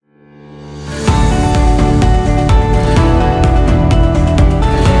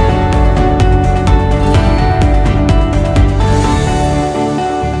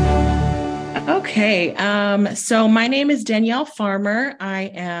So my name is Danielle Farmer. I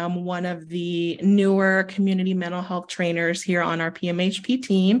am one of the newer community mental health trainers here on our PMHP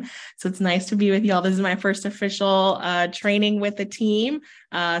team. So it's nice to be with y'all. This is my first official training with the team.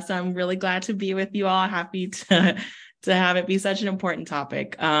 So I'm really glad to be with you all. Happy to have it be such an important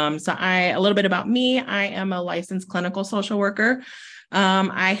topic. A little bit about me. I am a licensed clinical social worker.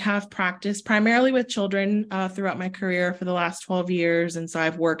 I have practiced primarily with children throughout my career for the last 12 years. And so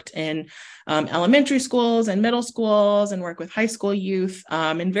I've worked in elementary schools and middle schools and worked with high school youth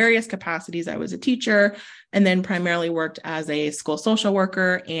in various capacities. I was a teacher and then primarily worked as a school social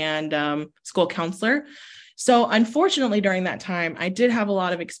worker and school counselor. So unfortunately, during that time, I did have a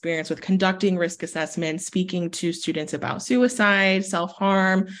lot of experience with conducting risk assessments, speaking to students about suicide,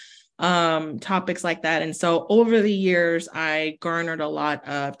 self-harm, topics like that. And so over the years, I garnered a lot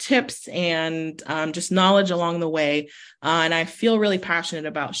of tips and just knowledge along the way. And I feel really passionate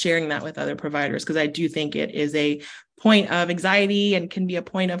about sharing that with other providers because I do think it is a point of anxiety and can be a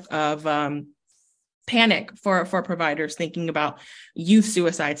point of panic for providers thinking about youth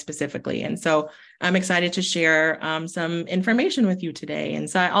suicide specifically. And so I'm excited to share some information with you today. And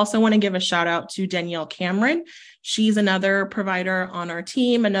so I also want to give a shout out to Danielle Cameron. She's another provider on our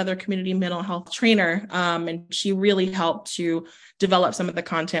team, another community mental health trainer. And she really helped to develop some of the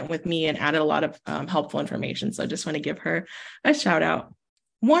content with me and added a lot of helpful information. So I just want to give her a shout out.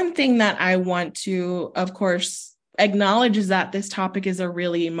 One thing that I want to, of course, acknowledges that this topic is a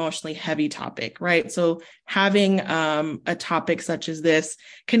really emotionally heavy topic, right? So having a topic such as this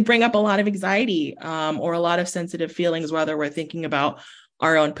can bring up a lot of anxiety or a lot of sensitive feelings, whether we're thinking about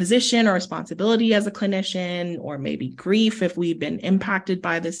our own position or responsibility as a clinician, or maybe grief if we've been impacted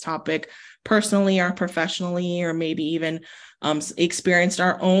by this topic personally or professionally, or maybe even experienced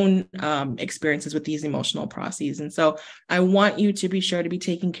our own experiences with these emotional processes. And so I want you to be sure to be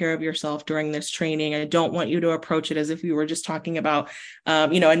taking care of yourself during this training. I don't want you to approach it as if we were just talking about,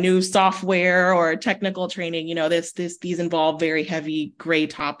 a new software or technical training. These involve very heavy gray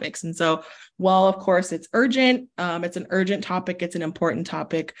topics. And so while, of course, it's urgent, it's an urgent topic, it's an important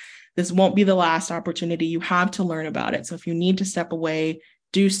topic, this won't be the last opportunity you have to learn about it. So if you need to step away,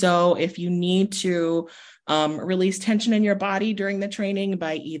 do so. If you need to release tension in your body during the training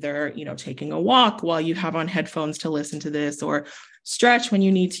by either, taking a walk while you have on headphones to listen to this, or stretch when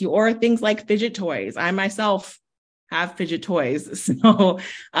you need to, or things like fidget toys. I myself have fidget toys. So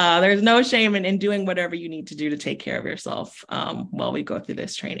there's no shame in doing whatever you need to do to take care of yourself while we go through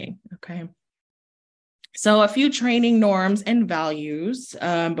this training. Okay. So a few training norms and values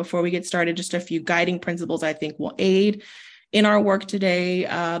before we get started, just a few guiding principles I think will aid in our work today.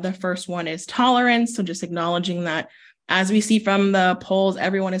 The first one is tolerance. So just acknowledging that, as we see from the polls,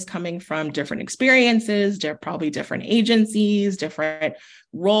 everyone is coming from different experiences, probably different agencies, different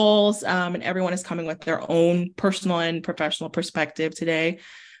roles, and everyone is coming with their own personal and professional perspective today.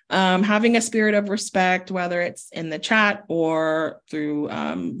 Having a spirit of respect, whether it's in the chat or through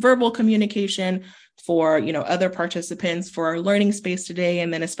verbal communication for other participants, for our learning space today,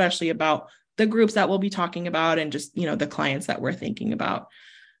 and then especially about the groups that we'll be talking about and just the clients that we're thinking about.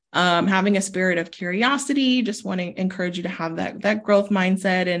 Having a spirit of curiosity, just want to encourage you to have that growth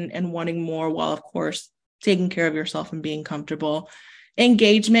mindset and wanting more, while of course taking care of yourself and being comfortable.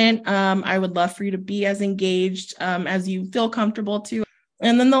 Engagement, I would love for you to be as engaged as you feel comfortable to.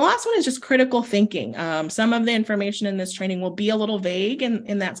 And then the last one is just critical thinking. Some of the information in this training will be a little vague,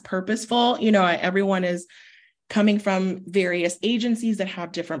 and that's purposeful. Everyone is coming from various agencies that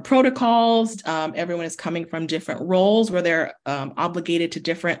have different protocols. Everyone is coming from different roles where they're obligated to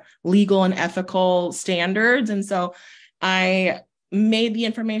different legal and ethical standards. And so I made the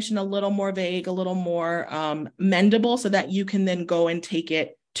information a little more vague, a little more mendable, so that you can then go and take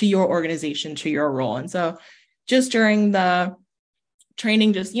it to your organization, to your role. And so just during the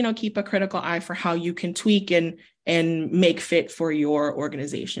training, just, keep a critical eye for how you can tweak and make fit for your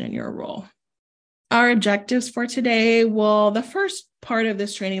organization and your role. Our objectives for today, well, the first part of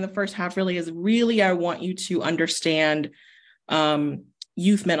this training, the first half really I want you to understand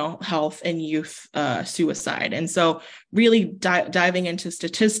youth mental health and youth suicide. And so really diving into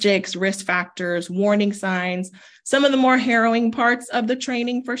statistics, risk factors, warning signs, some of the more harrowing parts of the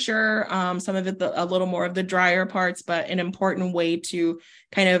training for sure, some of it a little more of the drier parts, but an important way to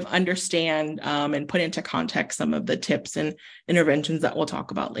kind of understand and put into context some of the tips and interventions that we'll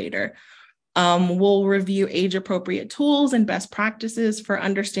talk about later. We'll review age-appropriate tools and best practices for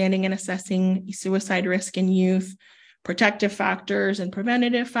understanding and assessing suicide risk in youth. protective factors and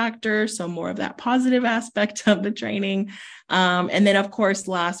preventative factors. So more of that positive aspect of the training. And then, of course,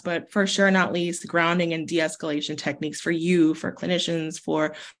 last but for sure not least, grounding and de-escalation techniques for you, for clinicians,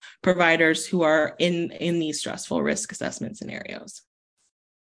 for providers who are in these stressful risk assessment scenarios.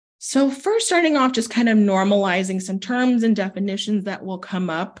 So first, starting off, just kind of normalizing some terms and definitions that will come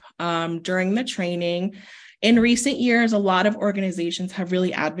up during the training. In recent years, a lot of organizations have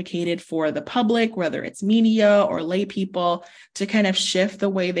really advocated for the public, whether it's media or lay people, to kind of shift the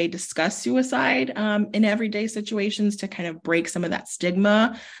way they discuss suicide in everyday situations to kind of break some of that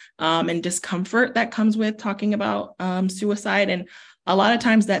stigma and discomfort that comes with talking about suicide. And a lot of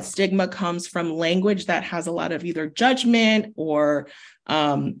times that stigma comes from language that has a lot of either judgment or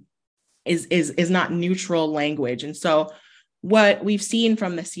is not neutral language. And so what we've seen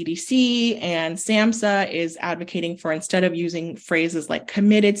from the CDC and SAMHSA is advocating for, instead of using phrases like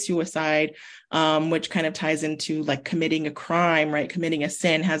committed suicide, which kind of ties into like committing a crime, right? Committing a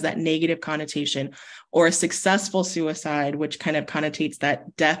sin has that negative connotation, or a successful suicide, which kind of connotates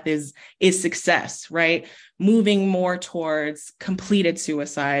that death is success, right? Moving more towards completed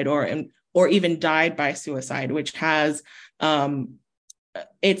suicide or even died by suicide, which has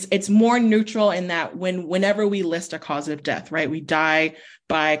it's more neutral in that whenever we list a cause of death, right? We die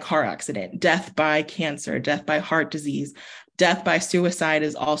by car accident, death by cancer, death by heart disease, death by suicide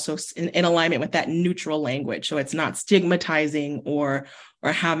is also in alignment with that neutral language. So it's not stigmatizing or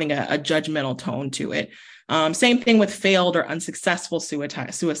having a judgmental tone to it. Same thing with failed or unsuccessful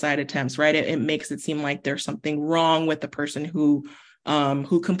suicide attempts, right? It makes it seem like there's something wrong with the person who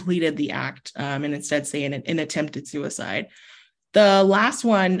completed the act, and instead say an attempted suicide. The last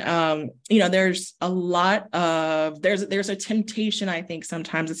one, there's a temptation, I think,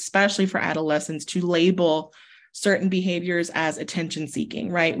 sometimes, especially for adolescents, to label certain behaviors as attention seeking,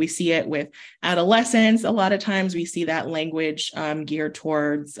 right? We see it with adolescents. A lot of times we see that language geared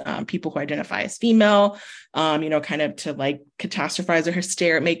towards people who identify as female, kind of to like catastrophize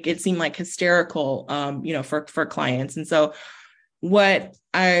or make it seem like hysterical, for clients. And so what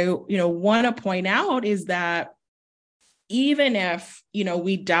I, want to point out is that even if,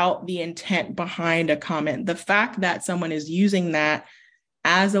 we doubt the intent behind a comment, the fact that someone is using that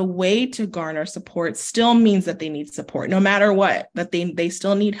as a way to garner support still means that they need support, no matter what, that they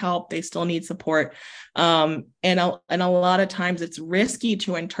still need help, they still need support. And a lot of times it's risky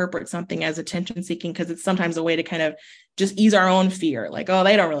to interpret something as attention seeking, because it's sometimes a way to kind of just ease our own fear, like, oh,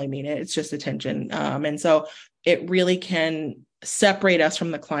 they don't really mean it, it's just attention. And so it really can separate us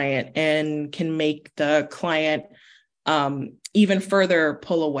from the client and can make the client even further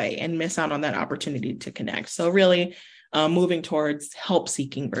pull away and miss out on that opportunity to connect. So really moving towards help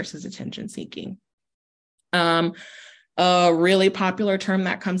seeking versus attention seeking. A really popular term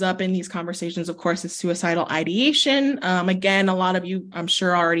that comes up in these conversations, of course, is suicidal ideation. Again, a lot of you, I'm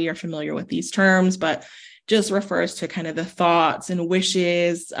sure, already are familiar with these terms, but just refers to kind of the thoughts and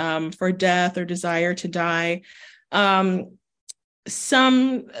wishes for death or desire to die.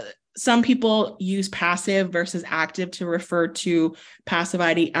 Some people use passive versus active to refer to passive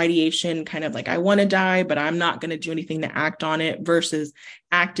ideation, kind of like, I want to die, but I'm not going to do anything to act on it, versus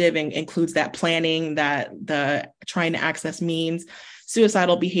active and includes that planning that the trying to access means.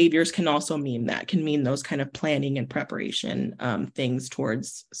 Suicidal behaviors can also mean those kind of planning and preparation things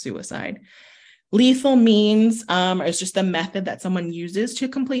towards suicide. Lethal means is just the method that someone uses to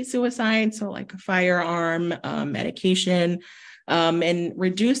complete suicide. So like a firearm, medication, and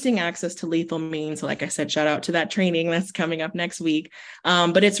reducing access to lethal means, like I said, shout out to that training that's coming up next week.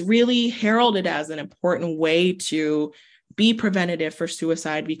 But it's really heralded as an important way to be preventative for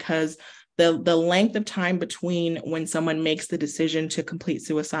suicide, because the length of time between when someone makes the decision to complete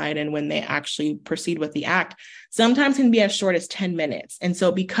suicide and when they actually proceed with the act sometimes can be as short as 10 minutes. And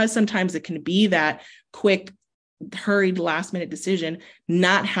so because sometimes it can be that quick, hurried last minute decision,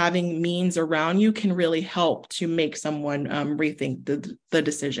 not having means around you can really help to make someone rethink the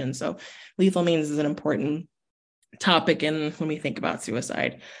decision. So lethal means is an important topic when we think about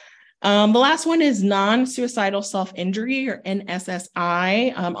suicide. The last one is non-suicidal self-injury, or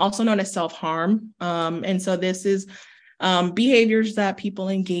NSSI, also known as self-harm. And so this is behaviors that people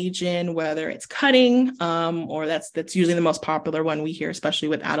engage in, whether it's cutting, or that's usually the most popular one we hear, especially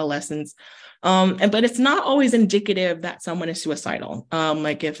with adolescents. But it's not always indicative that someone is suicidal.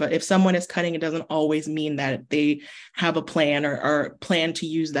 Like if someone is cutting, it doesn't always mean that they have a plan or plan to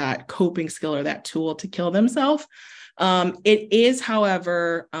use that coping skill or that tool to kill themselves. It is,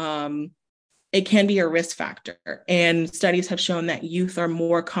 however, it can be a risk factor. And studies have shown that youth are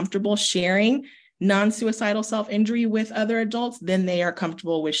more comfortable sharing non-suicidal self-injury with other adults, then they are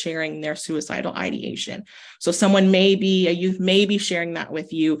comfortable with sharing their suicidal ideation. So a youth may be sharing that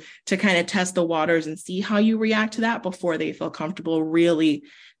with you to kind of test the waters and see how you react to that before they feel comfortable really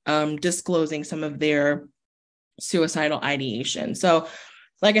disclosing some of their suicidal ideation. So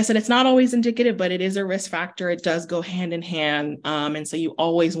like I said, it's not always indicative, but it is a risk factor. It does go hand in hand. And so you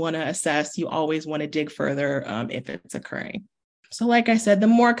always want to assess, you always want to dig further if it's occurring. So like I said, the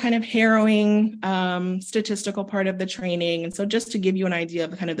more kind of harrowing statistical part of the training. And so just to give you an idea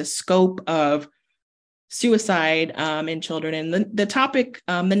of kind of the scope of suicide in children. And the topic,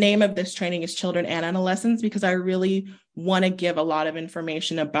 the name of this training is Children and Adolescents, because I really want to give a lot of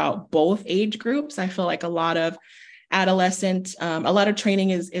information about both age groups. I feel like a lot of training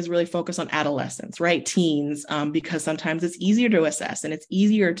is really focused on adolescents, right? Teens, because sometimes it's easier to assess and it's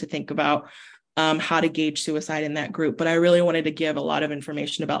easier to think about how to gauge suicide in that group. But I really wanted to give a lot of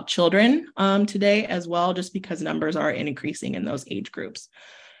information about children today as well, just because numbers are increasing in those age groups.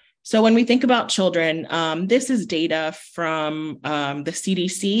 So when we think about children, this is data from the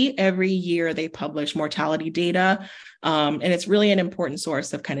CDC. Every year they publish mortality data, and it's really an important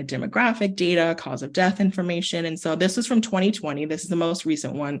source of kind of demographic data, cause of death information. And so this is from 2020. This is the most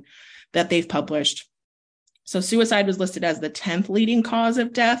recent one that they've published. So suicide was listed as the 10th leading cause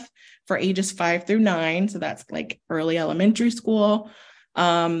of death for ages 5 through 9. So that's like early elementary school.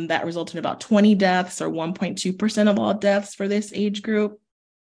 That resulted in about 20 deaths, or 1.2% of all deaths for this age group.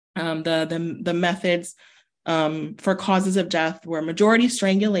 The methods for causes of death were majority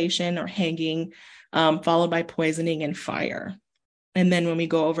strangulation or hanging, followed by poisoning and fire. And then when we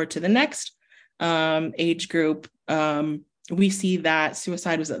go over to the next age group, we see that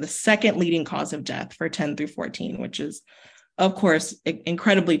suicide was the second leading cause of death for 10 through 14, which is, of course,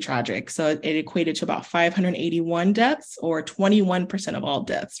 incredibly tragic. So it equated to about 581 deaths, or 21% of all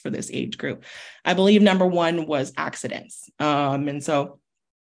deaths for this age group. I believe number one was accidents. And so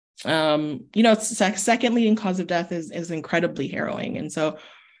second leading cause of death is incredibly harrowing. And so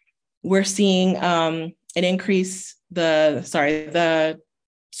we're seeing an increase, the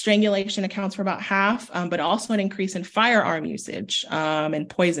strangulation accounts for about half, but also an increase in firearm usage and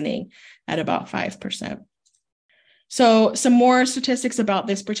poisoning at about 5%. So some more statistics about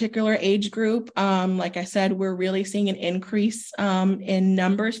this particular age group. Like I said, we're really seeing an increase in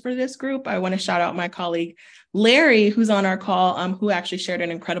numbers for this group. I want to shout out my colleague, Larry, who's on our call, who actually shared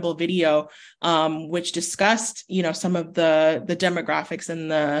an incredible video, which discussed, some of the demographics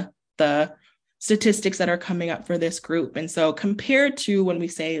and the statistics that are coming up for this group. And so compared to when we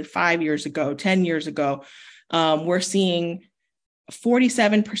say 5 years ago, 10 years ago, we're seeing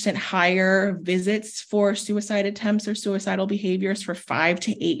 47% higher visits for suicide attempts or suicidal behaviors for 5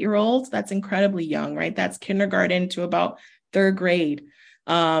 to 8-year-olds. That's incredibly young, right? That's kindergarten to about 3rd grade.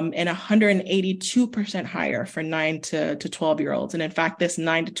 And 182% higher for 9 to 12-year-olds. And in fact, this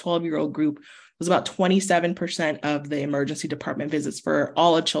 9 to 12-year-old group was about 27% of the emergency department visits for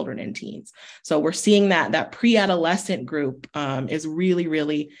all of children and teens. So we're seeing that pre-adolescent group is really,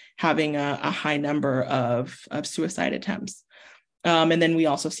 really having a high number of suicide attempts. And then we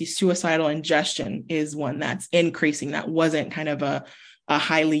also see suicidal ingestion is one that's increasing. That wasn't kind of a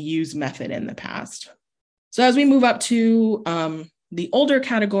highly used method in the past. So as we move up to the older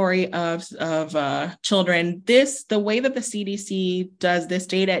category of children, the way that the CDC does this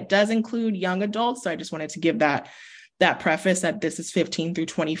data, it does include young adults. So I just wanted to give that preface that this is 15 through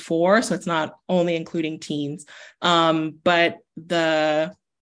 24. So it's not only including teens, but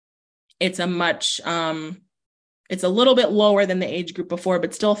it's a little bit lower than the age group before,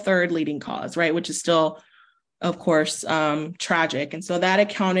 but still 3rd leading cause, right? Which is still, of course, tragic. And so that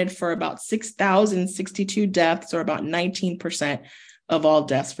accounted for about 6,062 deaths, or about 19% of all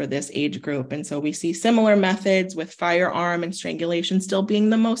deaths for this age group. And so we see similar methods, with firearm and strangulation still being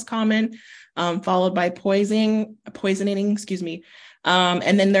the most common, followed by poisoning,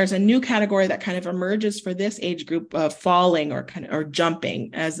 and then there's a new category that kind of emerges for this age group of falling or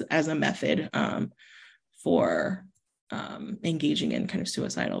jumping as a method for engaging in kind of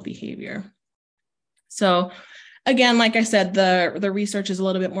suicidal behavior. So again, like I said, the research is a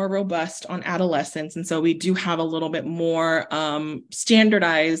little bit more robust on adolescents. And so we do have a little bit more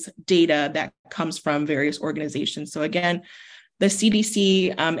standardized data that comes from various organizations. So again, the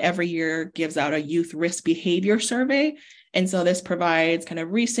CDC every year gives out a youth risk behavior survey. And so this provides kind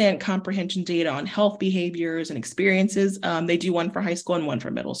of recent comprehension data on health behaviors and experiences. They do one for high school and one for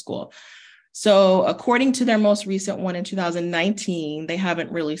middle school. So according to their most recent one in 2019, they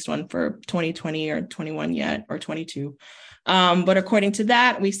haven't released one for 2020 or 21 yet, or 22. But according to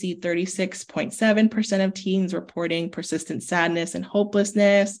that, we see 36.7% of teens reporting persistent sadness and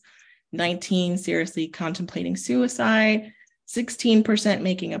hopelessness, 19 seriously contemplating suicide, 16%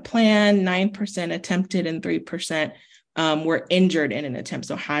 making a plan, 9% attempted, and 3% were injured in an attempt,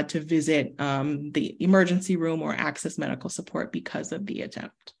 so had to visit the emergency room or access medical support because of the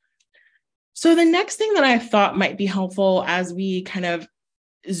attempt. So the next thing that I thought might be helpful as we kind of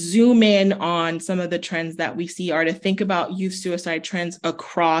zoom in on some of the trends that we see are to think about youth suicide trends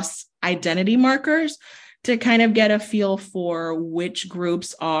across identity markers to kind of get a feel for which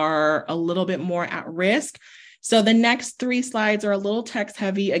groups are a little bit more at risk. So the next 3 slides are a little text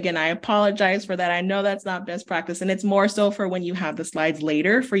heavy. Again, I apologize for that. I know that's not best practice, and it's more so for when you have the slides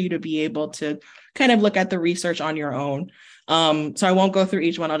later for you to be able to kind of look at the research on your own. So I won't go through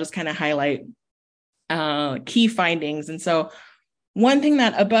each one. I'll just kind of highlight key findings. And so one thing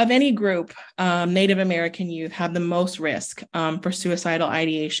that above any group, Native American youth have the most risk for suicidal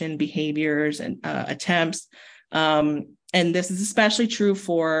ideation, behaviors, and attempts. And this is especially true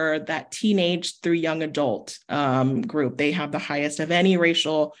for that teenage through young adult group. They have the highest of any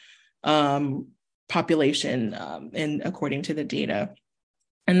racial population, and according to the data.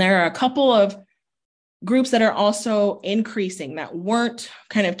 And there are a couple of groups that are also increasing that weren't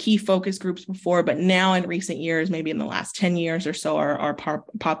kind of key focus groups before, but now in recent years, maybe in the last 10 years or so, are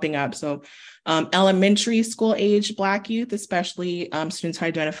popping up. So elementary school age Black youth, especially students who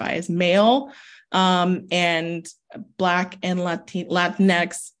identify as male, and Black and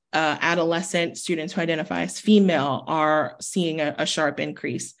Latinx adolescent students who identify as female are seeing a sharp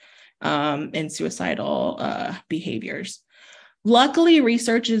increase in suicidal behaviors. Luckily,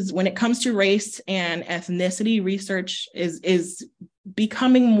 research is, when it comes to race and ethnicity, research is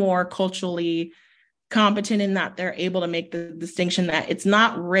becoming more culturally competent in that they're able to make the distinction that it's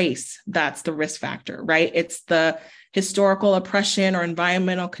not race that's the risk factor, right? It's the historical oppression or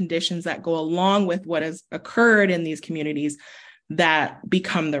environmental conditions that go along with what has occurred in these communities that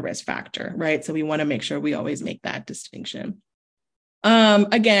become the risk factor, right? So we want to make sure we always make that distinction.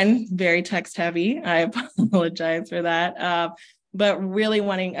 Again, very text heavy. I apologize for that. But really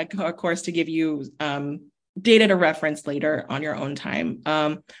wanting, of course, to give you data to reference later on your own time.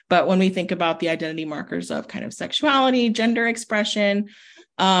 But when we think about the identity markers of kind of sexuality, gender expression,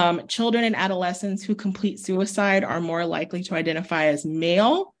 children and adolescents who complete suicide are more likely to identify as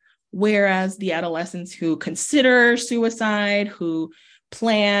male, whereas the adolescents who consider suicide, who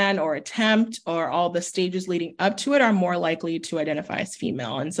plan or attempt, or all the stages leading up to it, are more likely to identify as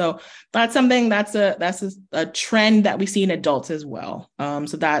female. And so that's something that's a trend that we see in adults as well.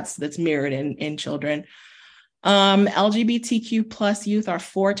 So that's mirrored in children. LGBTQ plus youth are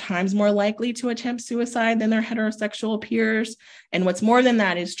 4 times more likely to attempt suicide than their heterosexual peers. And what's more than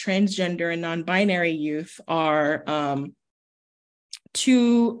that is transgender and non-binary youth are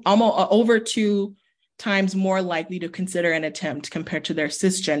over 2 times more likely to consider an attempt compared to their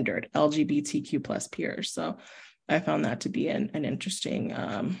cisgendered LGBTQ plus peers. So I found that to be an interesting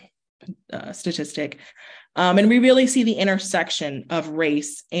statistic. And we really see the intersection of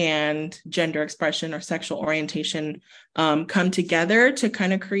race and gender expression or sexual orientation come together to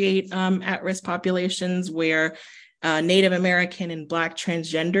kind of create at-risk populations where Native American and Black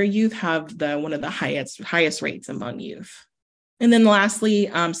transgender youth have one of the highest rates among youth. And then lastly,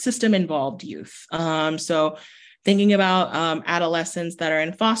 system-involved youth. So thinking about adolescents that are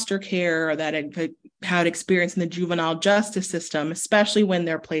in foster care or that have had experience in the juvenile justice system, especially when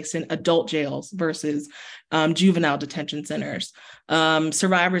they're placed in adult jails versus juvenile detention centers.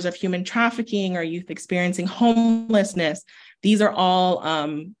 Survivors of human trafficking or youth experiencing homelessness. These are all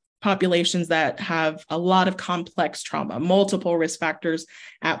populations that have a lot of complex trauma, multiple risk factors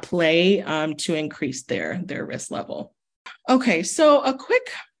at play to increase their risk level. Okay, so a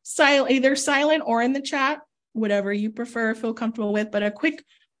quick either silent or in the chat, whatever you prefer, feel comfortable with, but a quick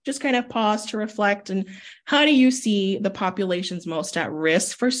just kind of pause to reflect. And how do you see the populations most at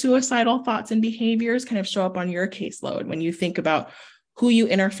risk for suicidal thoughts and behaviors kind of show up on your caseload when you think about who you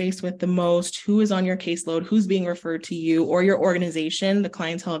interface with the most, who is on your caseload, who's being referred to you or your organization, the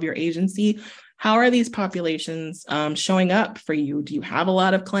clientele of your agency? How are these populations showing up for you? Do you have a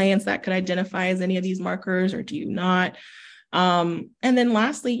lot of clients that could identify as any of these markers, or do you not? And then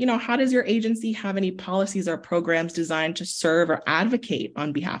lastly, how does your agency have any policies or programs designed to serve or advocate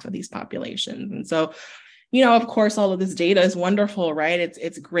on behalf of these populations? And so, of course, all of this data is wonderful, right?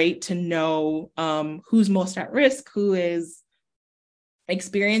 It's great to know who's most at risk, who is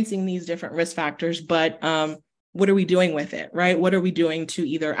experiencing these different risk factors, but what are we doing with it, right? What are we doing to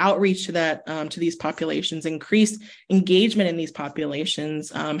either outreach to these populations, increase engagement in these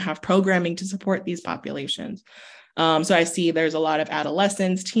populations, have programming to support these populations? So I see there's a lot of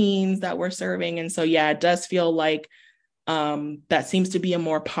adolescents, teens that we're serving. And so, yeah, it does feel like that seems to be a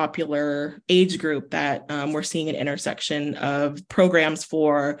more popular age group that we're seeing an intersection of programs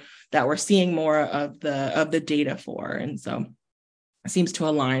for, that we're seeing more of the data for. And so it seems to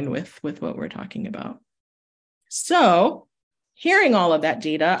align with what we're talking about. So hearing all of that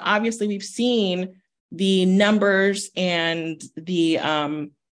data, obviously we've seen the numbers and the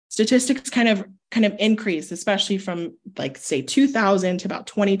statistics kind of increase, especially from like say 2000 to about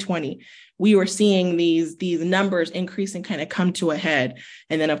 2020. We were seeing these numbers increase and kind of come to a head.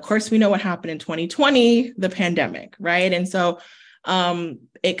 And then of course we know what happened in 2020, the pandemic, right? And so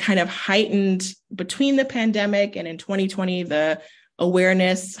it kind of heightened between the pandemic and in 2020, the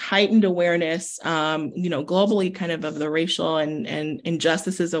heightened awareness, globally kind of the racial and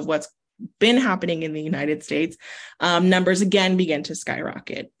injustices of what's been happening in the United States. Numbers again began to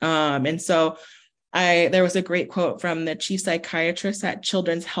skyrocket. And so there was a great quote from the chief psychiatrist at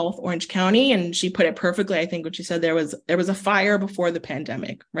Children's Health Orange County, and she put it perfectly. I think what she said, there was a fire before the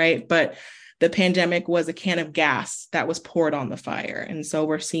pandemic, right? But the pandemic was a can of gas that was poured on the fire. And so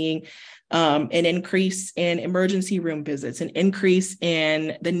we're seeing an increase in emergency room visits, an increase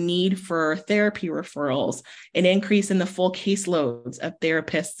in the need for therapy referrals, an increase in the full caseloads of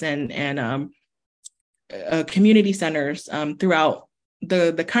therapists and community centers throughout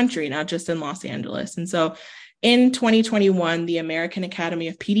the country, not just in Los Angeles. And so in 2021, the American Academy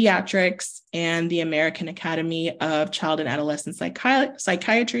of Pediatrics and the American Academy of Child and Adolescent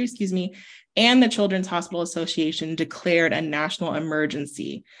Psychiatry, and the Children's Hospital Association declared a national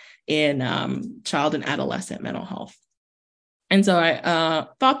emergency in child and adolescent mental health. And so I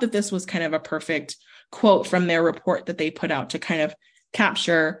thought that this was kind of a perfect quote from their report that they put out to kind of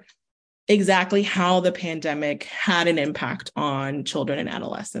capture exactly how the pandemic had an impact on children and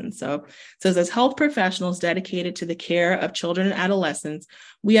adolescents. So it says, as health professionals dedicated to the care of children and adolescents,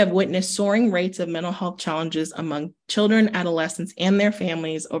 we have witnessed soaring rates of mental health challenges among children, adolescents, and their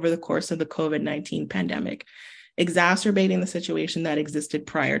families over the course of the COVID-19 pandemic, exacerbating the situation that existed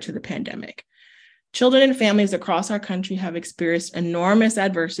prior to the pandemic. Children and families across our country have experienced enormous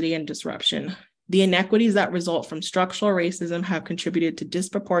adversity and disruption. The inequities that result from structural racism have contributed to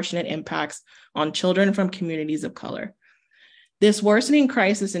disproportionate impacts on children from communities of color. This worsening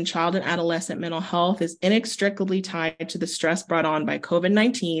crisis in child and adolescent mental health is inextricably tied to the stress brought on by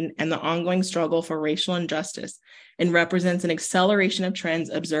COVID-19 and the ongoing struggle for racial injustice, and represents an acceleration of trends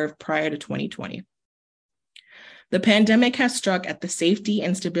observed prior to 2020. The pandemic has struck at the safety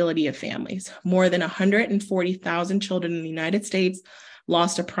and stability of families. More than 140,000 children in the United States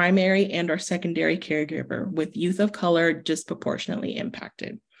lost a primary and/or secondary caregiver, with youth of color disproportionately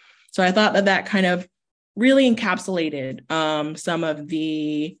impacted. So I thought that kind of really encapsulated some of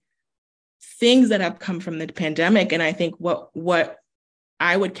the things that have come from the pandemic. And I think what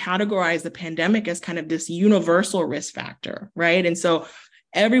I would categorize the pandemic as kind of this universal risk factor, right? And so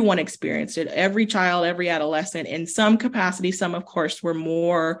everyone experienced it, every child, every adolescent in some capacity. Some, of course, were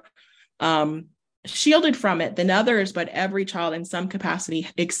more shielded from it than others, but every child in some capacity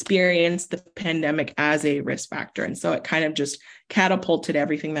experienced the pandemic as a risk factor. And so it kind of just catapulted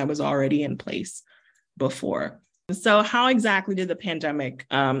everything that was already in place before. So how exactly did the pandemic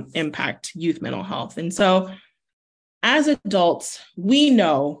impact youth mental health? And so as adults, we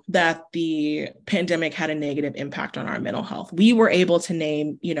know that the pandemic had a negative impact on our mental health. We were able to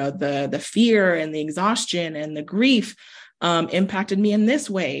name, the fear and the exhaustion and the grief impacted me in this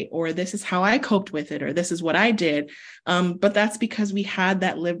way, or this is how I coped with it, or this is what I did. But that's because we had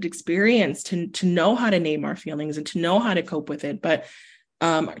that lived experience to know how to name our feelings and to know how to cope with it. But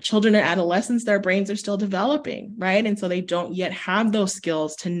children and adolescents, their brains are still developing, right? And so they don't yet have those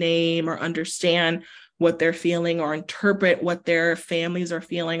skills to name or understand what they're feeling, or interpret what their families are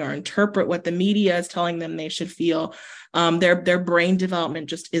feeling, or interpret what the media is telling them they should feel. Their brain development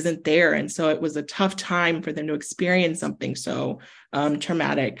just isn't there. And so it was a tough time for them to experience something so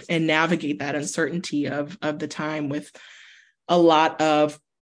traumatic and navigate that uncertainty of the time with a lot of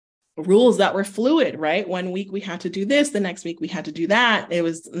rules that were fluid, right? One week we had to do this, the next week we had to do that. It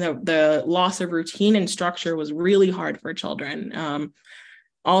was the loss of routine and structure was really hard for children.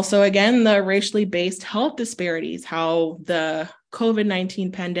 Also, again, the racially based health disparities, how the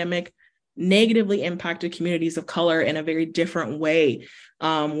COVID-19 pandemic negatively impacted communities of color in a very different way,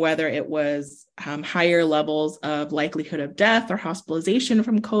 whether it was higher levels of likelihood of death or hospitalization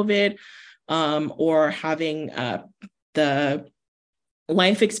from COVID, or having the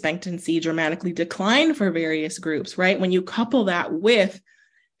life expectancy dramatically decline for various groups, right? When you couple that with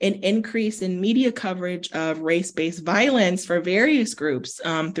an increase in media coverage of race-based violence for various groups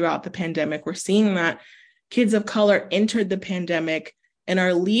throughout the pandemic, we're seeing that kids of color entered the pandemic and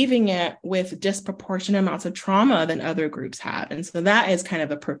are leaving it with disproportionate amounts of trauma than other groups have. And so that is kind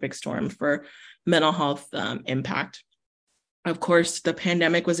of a perfect storm for mental health impact. Of course, the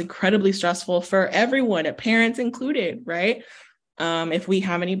pandemic was incredibly stressful for everyone, parents included, right? If we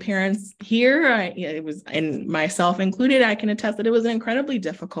have any parents here, it was, and myself included, I can attest that it was an incredibly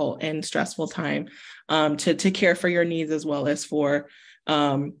difficult and stressful time to care for your needs as well as for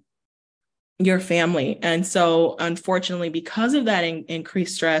your family. And so, unfortunately, because of that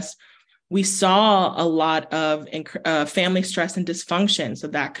increased stress, we saw a lot of family stress and dysfunction. So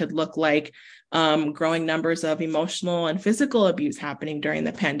that could look like growing numbers of emotional and physical abuse happening during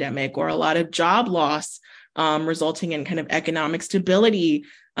the pandemic, or a lot of job loss resulting in kind of economic stability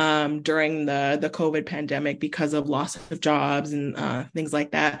during the COVID pandemic because of loss of jobs and things like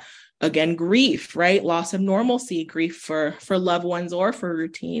that. Again, grief, right? Loss of normalcy, grief for loved ones or for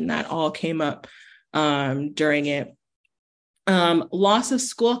routine, that all came up during it. Loss of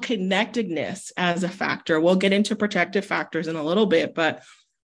school connectedness as a factor. We'll get into protective factors in a little bit, but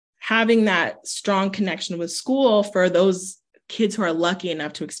having that strong connection with school for those kids who are lucky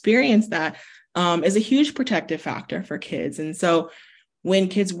enough to experience that is a huge protective factor for kids. And so when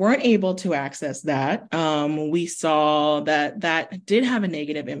kids weren't able to access that, we saw that did have a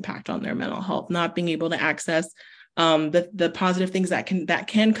negative impact on their mental health, not being able to access the positive things that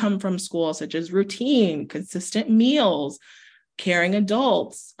can come from school, such as routine, consistent meals, caring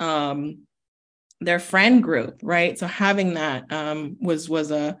adults, their friend group, right? So having that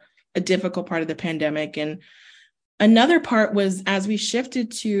was a difficult part of the pandemic. And another part was, as we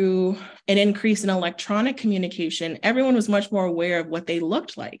shifted to an increase in electronic communication, everyone was much more aware of what they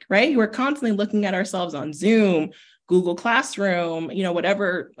looked like, right? We were constantly looking at ourselves on Zoom, Google Classroom,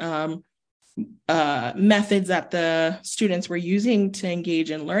 whatever methods that the students were using to engage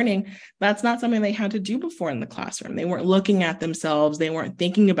in learning. That's not something they had to do before in the classroom. They weren't looking at themselves. They weren't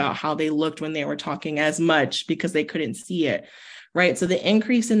thinking about how they looked when they were talking as much because they couldn't see it, right? So the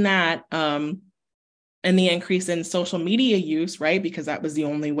increase in that, and the increase in social media use, right? Because that was the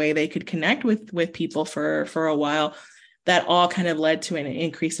only way they could connect with people for a while. That all kind of led to an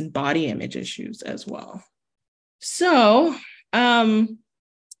increase in body image issues as well. So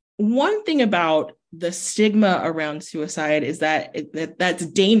one thing about the stigma around suicide is that's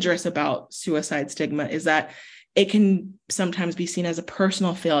dangerous about suicide stigma is that it can sometimes be seen as a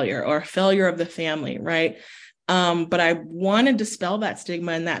personal failure or a failure of the family, right? But I want to dispel that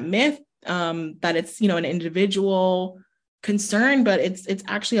stigma and that myth that it's, an individual concern, but it's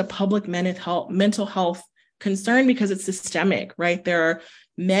actually a public mental health concern because it's systemic, right? There are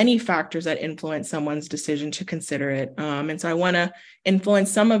many factors that influence someone's decision to consider it. And so I want to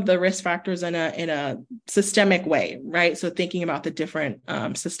influence some of the risk factors in a systemic way, right? So thinking about the different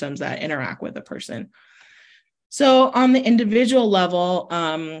systems that interact with a person. So on the individual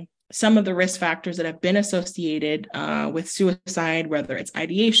level, some of the risk factors that have been associated with suicide, whether it's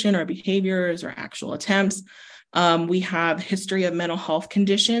ideation or behaviors or actual attempts, we have history of mental health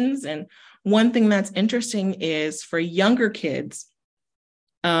conditions. And one thing that's interesting is for younger kids,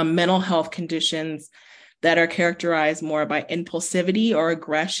 mental health conditions that are characterized more by impulsivity or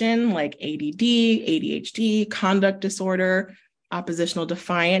aggression, like ADD, ADHD, conduct disorder, oppositional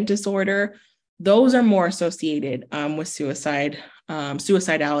defiant disorder, those are more associated with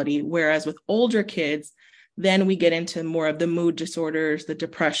suicidality. Whereas with older kids, then we get into more of the mood disorders, the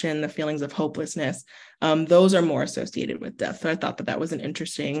depression, the feelings of hopelessness. Those are more associated with death. So I thought that was an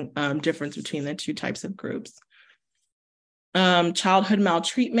interesting difference between the two types of groups. Childhood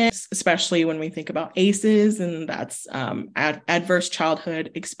maltreatment, especially when we think about ACEs, and that's adverse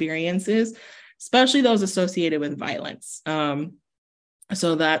childhood experiences, especially those associated with violence.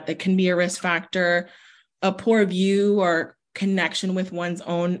 So that it can be a risk factor. A poor view or connection with one's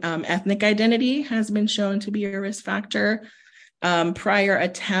own ethnic identity has been shown to be a risk factor. Prior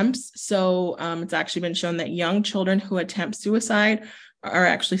attempts. So it's actually been shown that young children who attempt suicide are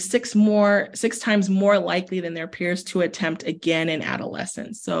actually six times more likely than their peers to attempt again in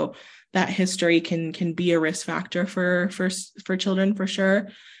adolescence. So that history can be a risk factor for children for sure.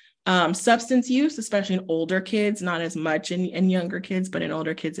 Substance use, especially in older kids, not as much in younger kids, but in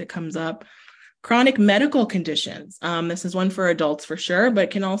older kids, it comes up. Chronic medical conditions. This is one for adults for sure, but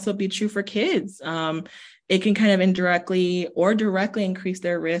it can also be true for kids. It can kind of indirectly or directly increase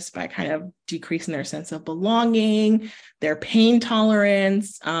their risk by kind of decreasing their sense of belonging, their pain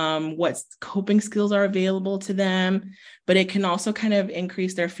tolerance, what coping skills are available to them. But it can also kind of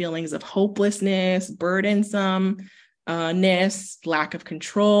increase their feelings of hopelessness, burdensomeness, lack of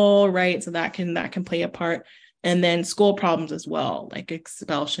control, right? So that can play a part. And then school problems as well, like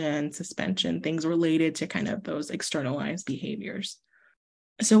expulsion, suspension, things related to kind of those externalized behaviors.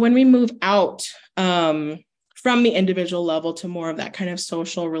 So when we move out from the individual level to more of that kind of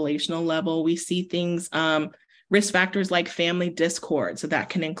social relational level, we see things, risk factors like family discord. So that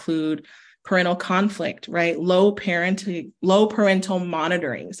can include parental conflict, right? Low parental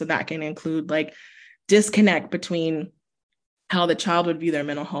monitoring. So that can include like disconnect between how the child would view their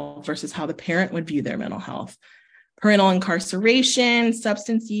mental health versus how the parent would view their mental health. Parental incarceration,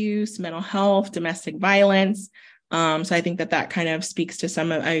 substance use, mental health, domestic violence. So I think that kind of speaks to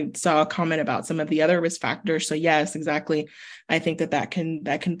I saw a comment about some of the other risk factors. So yes, exactly. I think that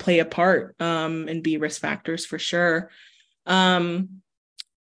can play a part and be risk factors for sure. When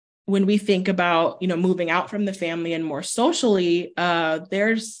we think about, moving out from the family and more socially,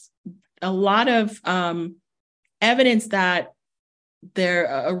 there's a lot of evidence that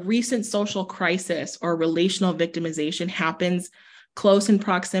a recent social crisis or relational victimization happens close in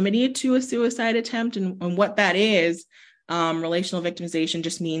proximity to a suicide attempt. And what that is, relational victimization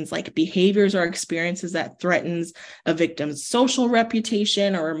just means like behaviors or experiences that threatens a victim's social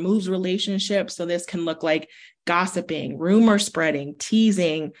reputation or removes relationships. So this can look like gossiping, rumor spreading,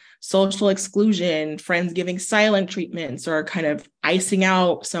 teasing, social exclusion, friends giving silent treatments, or kind of icing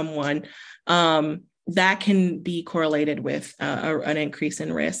out someone. That can be correlated with an increase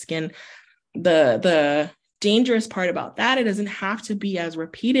in risk. And the dangerous part about that, it doesn't have to be as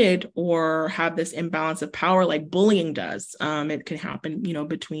repeated or have this imbalance of power like bullying does. It can happen,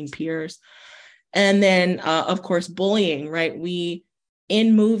 between peers. And then, of course, bullying, right?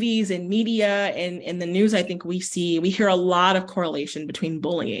 In movies and media and in the news, I think we hear a lot of correlation between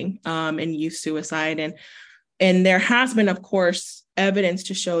bullying and youth suicide. And there has been, of course, evidence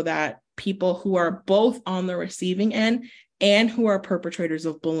to show that people who are both on the receiving end and who are perpetrators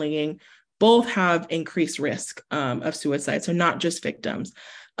of bullying both have increased risk of suicide. So not just victims.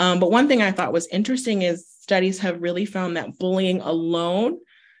 But one thing I thought was interesting is studies have really found that bullying alone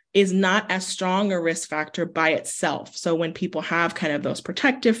is not as strong a risk factor by itself. So when people have kind of those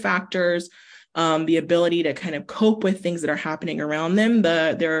protective factors, the ability to kind of cope with things that are happening around them,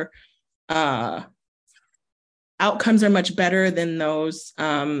 their outcomes are much better than those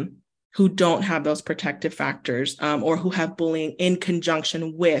who don't have those protective factors or who have bullying in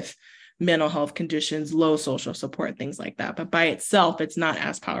conjunction with mental health conditions, low social support, things like that. But by itself, it's not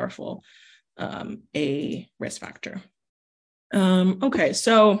as powerful a risk factor. Okay,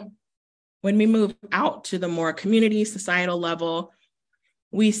 so when we move out to the more community, societal level,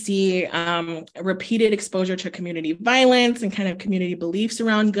 we see repeated exposure to community violence and kind of community beliefs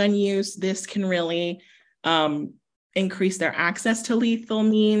around gun use. This can really increase their access to lethal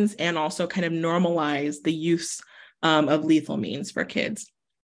means and also kind of normalize the use of lethal means for kids.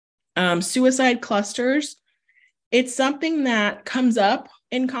 Suicide clusters, it's something that comes up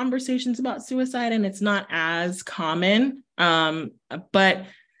in conversations about suicide and it's not as common, but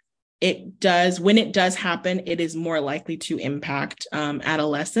when it does happen, it is more likely to impact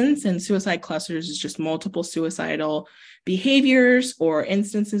adolescents. And suicide clusters is just multiple suicidal behaviors or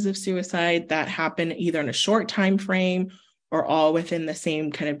instances of suicide that happen either in a short time frame or all within the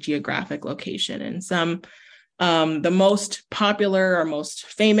same kind of geographic location. And the most popular or most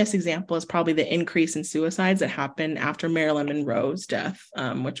famous example is probably the increase in suicides that happened after Marilyn Monroe's death,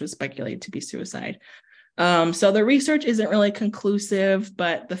 which was speculated to be suicide. So the research isn't really conclusive,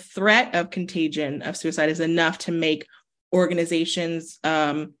 but the threat of contagion of suicide is enough to make organizations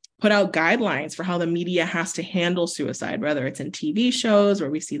put out guidelines for how the media has to handle suicide, whether it's in TV shows where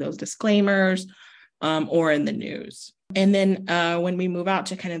we see those disclaimers or in the news. And then when we move out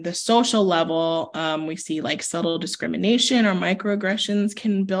to kind of the social level, we see like subtle discrimination or microaggressions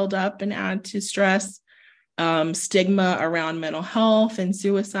can build up and add to stress, stigma around mental health and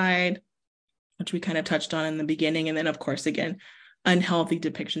suicide, which we kind of touched on in the beginning. And then, of course, again, unhealthy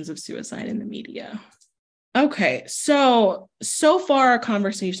depictions of suicide in the media. Okay, so far our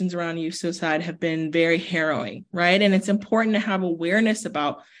conversations around youth suicide have been very harrowing, right? And it's important to have awareness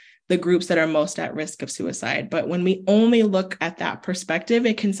about the groups that are most at risk of suicide. But when we only look at that perspective,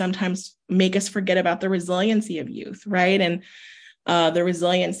 it can sometimes make us forget about the resiliency of youth, right? And the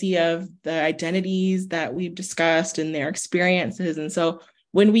resiliency of the identities that we've discussed and their experiences. And so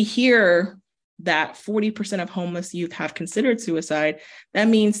when we hear that 40% of homeless youth have considered suicide, that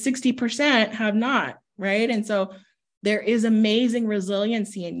means 60% have not, right? And so there is amazing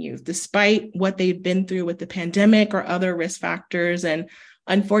resiliency in youth, despite what they've been through with the pandemic or other risk factors. And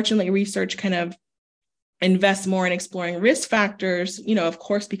unfortunately, research kind of invests more in exploring risk factors, of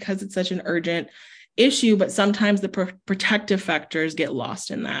course, because it's such an urgent issue, but sometimes the protective factors get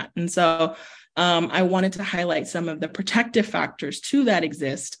lost in that. And so I wanted to highlight some of the protective factors too that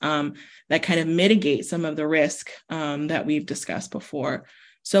exist that kind of mitigate some of the risk that we've discussed before.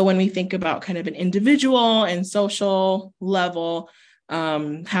 So when we think about kind of an individual and social level,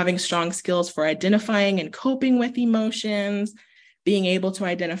 having strong skills for identifying and coping with emotions, being able to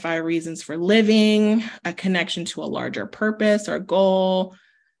identify reasons for living, a connection to a larger purpose or goal,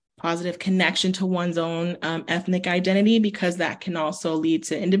 positive connection to one's own ethnic identity, because that can also lead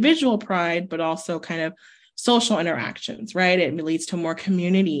to individual pride, but also kind of social interactions, right? It leads to more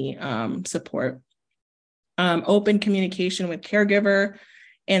community support. Open communication with caregiver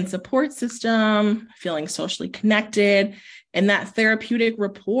and support system, feeling socially connected, and that therapeutic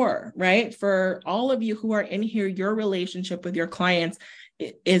rapport, right? For all of you who are in here, your relationship with your clients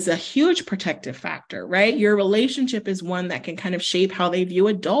is a huge protective factor, right? Your relationship is one that can kind of shape how they view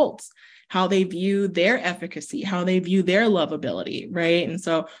adults, how they view their efficacy, how they view their lovability, right? And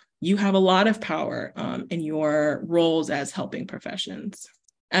so you have a lot of power in your roles as helping professions.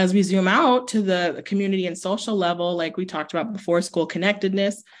 As we zoom out to the community and social level, like we talked about before, school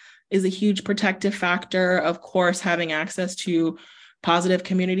connectedness is a huge protective factor. Of course, having access to positive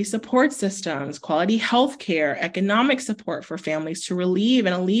community support systems, quality healthcare, economic support for families to relieve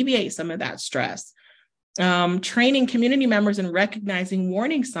and alleviate some of that stress. Training community members in recognizing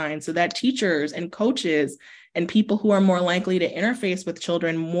warning signs so that teachers and coaches and people who are more likely to interface with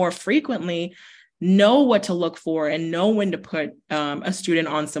children more frequently know what to look for and know when to put a student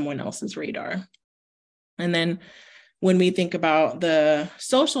on someone else's radar. And then when we think about the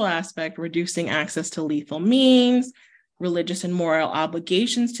social aspect, reducing access to lethal means, religious and moral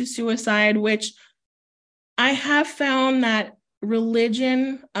obligations to suicide, which I have found that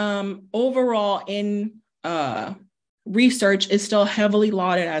religion overall in research is still heavily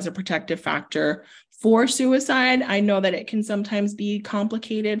lauded as a protective factor for suicide. I know that it can sometimes be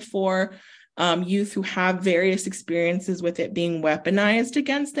complicated for youth who have various experiences with it being weaponized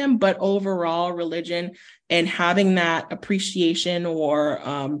against them, but overall religion and having that appreciation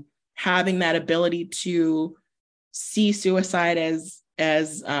or having that ability to see suicide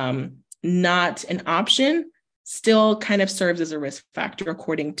as not an option still kind of serves as a risk factor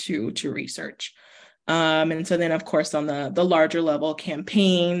according to research. And so then, of course, on the larger level,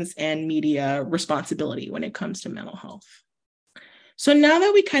 campaigns and media responsibility when it comes to mental health. So now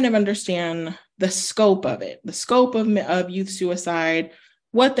that we kind of understand the scope of it, the scope of youth suicide,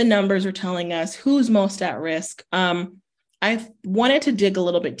 what the numbers are telling us, who's most at risk, I wanted to dig a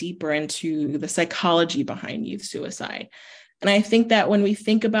little bit deeper into the psychology behind youth suicide. And I think that when we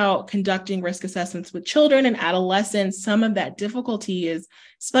think about conducting risk assessments with children and adolescents, some of that difficulty is,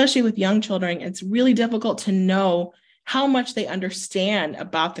 especially with young children, it's really difficult to know how much they understand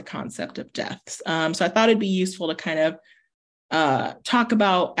about the concept of death. So I thought it'd be useful to kind of talk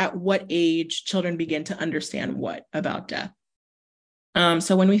about at what age children begin to understand what about death.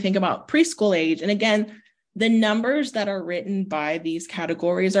 So when we think about preschool age, and again, the numbers that are written by these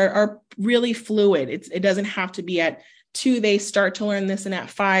categories are really fluid. It doesn't have to be at 2, they start to learn this, and at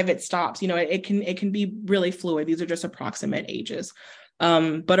 5, it stops. You know, it can be really fluid. These are just approximate ages.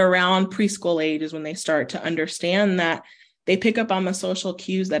 But around preschool age is when they start to understand that they pick up on the social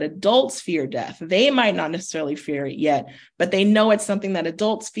cues that adults fear death. They might not necessarily fear it yet, but they know it's something that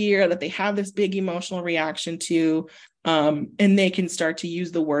adults fear, that they have this big emotional reaction to, and they can start to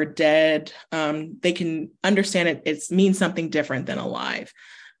use the word dead. They can understand it means something different than alive.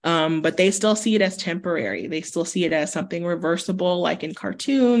 But they still see it as temporary. They still see it as something reversible, like in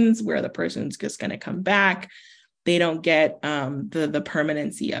cartoons where the person's just going to come back. They don't get the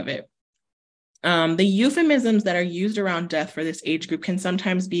permanency of it. The euphemisms that are used around death for this age group can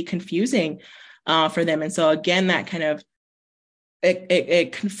sometimes be confusing for them. And so again, that kind of,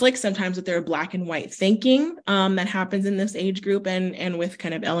 it conflicts sometimes with their black and white thinking that happens in this age group and with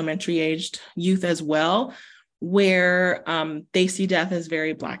kind of elementary aged youth as well, where they see death as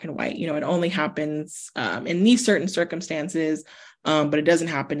very black and white. You know, it only happens in these certain circumstances, but it doesn't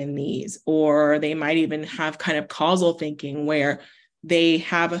happen in these. Or they might even have kind of causal thinking where they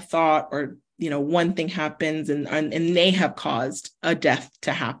have a thought or, you know, one thing happens and they have caused a death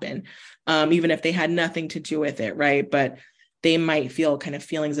to happen, even if they had nothing to do with it, right? But they might feel kind of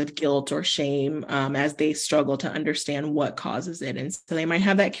feelings of guilt or shame as they struggle to understand what causes it. And so they might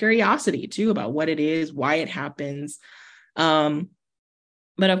have that curiosity too about what it is, why it happens. But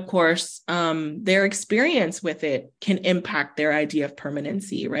of course, their experience with it can impact their idea of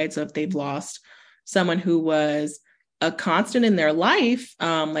permanency, right? So if they've lost someone who was a constant in their life,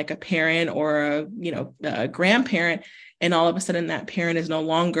 like a parent or a grandparent, and all of a sudden that parent is no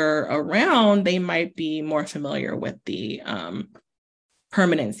longer around, they might be more familiar with the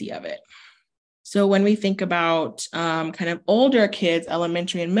permanency of it. So when we think about kind of older kids,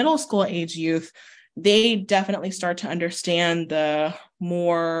 elementary and middle school age youth, they definitely start to understand the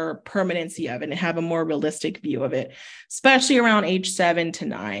more permanency of it and have a more realistic view of it, especially around age 7 to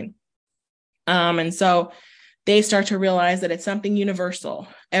 9. And so they start to realize that it's something universal.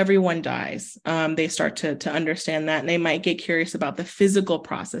 Everyone dies. They start to understand that, and they might get curious about the physical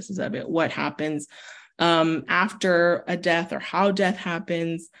processes of it, what happens after a death or how death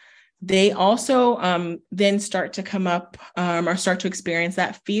happens. They also then start to come up or start to experience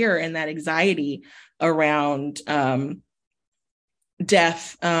that fear and that anxiety around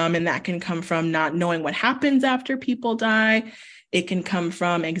death. And that can come from not knowing what happens after people die. It can come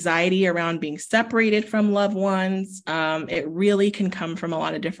from anxiety around being separated from loved ones. It really can come from a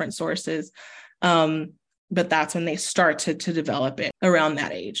lot of different sources. But that's when they start to develop it around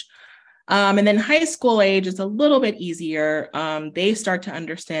that age. And then high school age is a little bit easier. They start to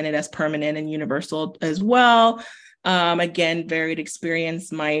understand it as permanent and universal as well. Again, varied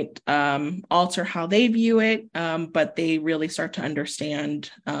experience might alter how they view it, but they really start to understand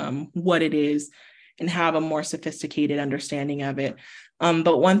what it is and have a more sophisticated understanding of it.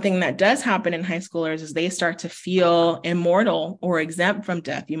 But one thing that does happen in high schoolers is they start to feel immortal or exempt from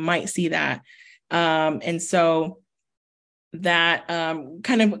death. You might see that. And so that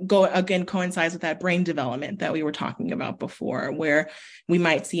kind of coincides with that brain development that we were talking about before, where we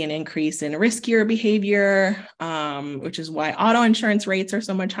might see an increase in riskier behavior, which is why auto insurance rates are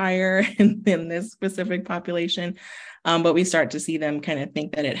so much higher in this specific population. But we start to see them kind of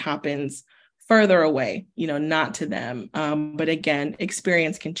think that it happens further away, not to them. But again,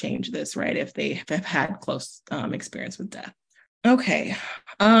 experience can change this, right? If they have had close experience with death. Okay.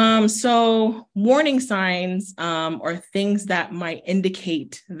 So warning signs or things that might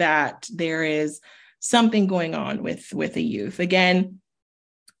indicate that there is something going on with a youth. Again,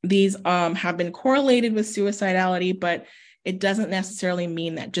 these have been correlated with suicidality, but it doesn't necessarily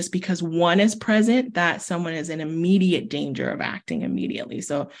mean that just because one is present, that someone is in immediate danger of acting immediately.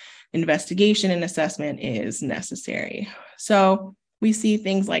 So investigation and assessment is necessary. So we see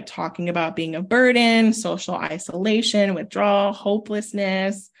things like talking about being a burden, social isolation, withdrawal,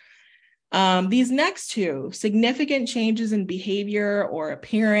 hopelessness. These next two, significant changes in behavior or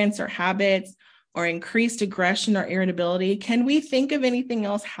appearance or habits, or increased aggression or irritability. Can we think of anything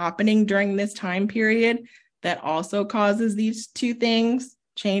else happening during this time period that also causes these two things,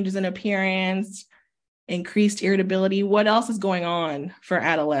 changes in appearance, increased irritability? What else is going on for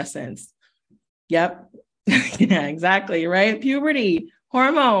adolescents? Yep. Yeah, exactly. Right. Puberty,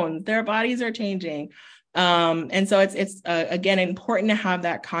 hormones, their bodies are changing. And so it's again, important to have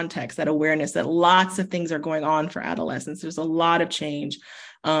that context, that awareness that lots of things are going on for adolescents. There's a lot of change.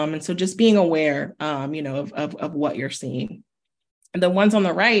 And so just being aware, of what you're seeing. And the ones on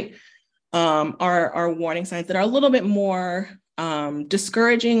the right are warning signs that are a little bit more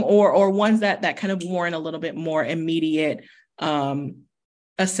discouraging, or ones that kind of warrant a little bit more immediate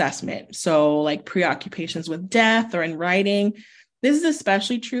assessment. So like preoccupations with death or in writing. This is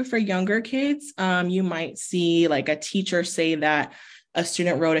especially true for younger kids. You might see like a teacher say that a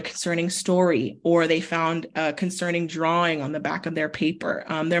student wrote a concerning story, or they found a concerning drawing on the back of their paper.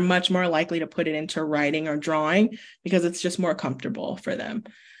 They're much more likely to put it into writing or drawing because it's just more comfortable for them.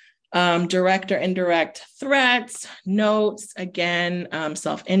 Direct or indirect threats, notes, again,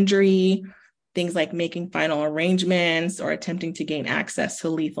 self-injury, things like making final arrangements or attempting to gain access to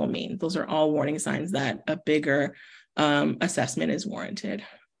lethal means. Those are all warning signs that a bigger assessment is warranted.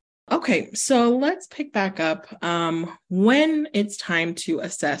 Okay, so let's pick back up when it's time to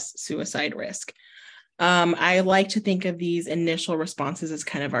assess suicide risk. I like to think of these initial responses as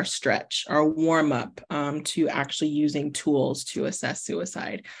kind of our stretch, our warm up to actually using tools to assess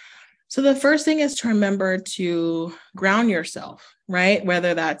suicide. So the first thing is to remember to ground yourself, right?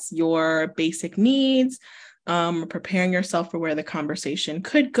 Whether that's your basic needs, preparing yourself for where the conversation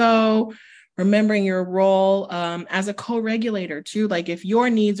could go, remembering your role as a co-regulator too. Like if your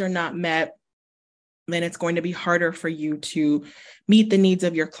needs are not met, then it's going to be harder for you to meet the needs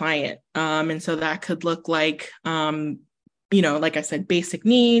of your client. And so that could look like, like I said, basic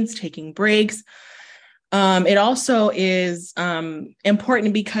needs, taking breaks. It also is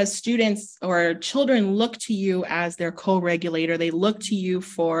important because students or children look to you as their co-regulator. They look to you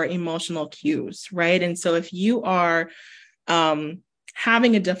for emotional cues, right? And so if you are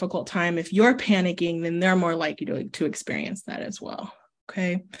having a difficult time, if you're panicking, then they're more likely to experience that as well,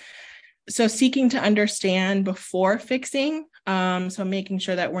 okay? So seeking to understand before fixing, so making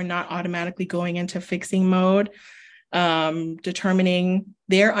sure that we're not automatically going into fixing mode, determining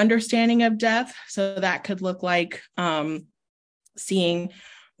their understanding of death. So that could look like seeing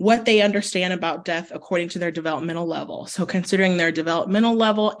what they understand about death according to their developmental level. So considering their developmental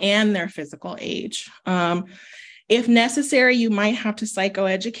level and their physical age. If necessary, you might have to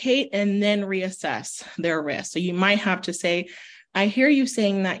psychoeducate and then reassess their risk. So you might have to say, I hear you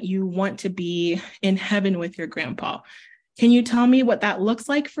saying that you want to be in heaven with your grandpa. Can you tell me what that looks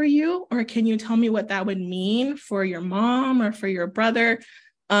like for you? Or can you tell me what that would mean for your mom or for your brother?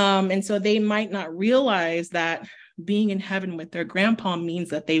 And so they might not realize that being in heaven with their grandpa means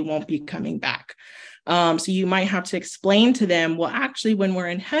that they won't be coming back. So you might have to explain to them, well, actually, when we're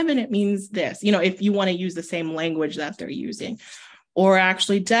in heaven, it means this, if you want to use the same language that they're using, or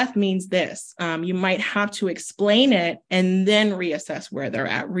actually death means this. You might have to explain it and then reassess where they're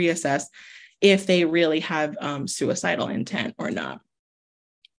at, reassess if they really have suicidal intent or not.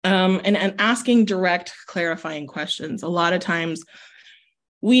 And asking direct clarifying questions. A lot of times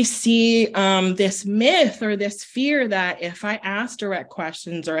we see this myth or this fear that if I ask direct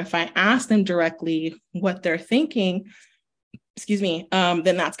questions or if I ask them directly what they're thinking, then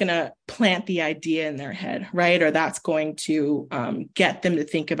that's going to plant the idea in their head, right? Or that's going to get them to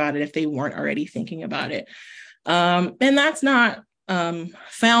think about it if they weren't already thinking about it. And that's not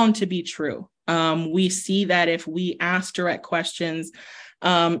found to be true. We see that if we ask direct questions,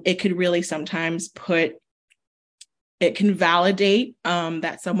 it could really sometimes it can validate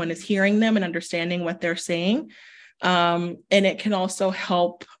that someone is hearing them and understanding what they're saying. And it can also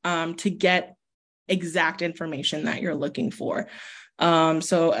help to get exact information that you're looking for.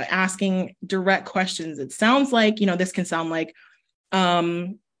 So asking direct questions, it sounds like, this can sound like,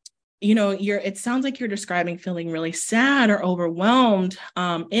 it sounds like you're describing feeling really sad or overwhelmed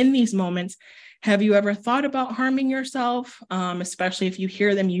in these moments. Have you ever thought about harming yourself? Especially if you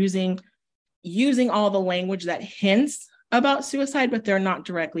hear them using all the language that hints about suicide, but they're not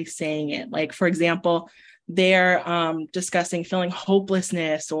directly saying it. Like, for example, they're discussing feeling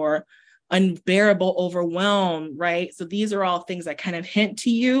hopelessness or unbearable overwhelm, right? So these are all things that kind of hint to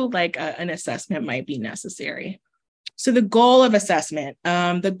you like an assessment might be necessary. So the goal of assessment,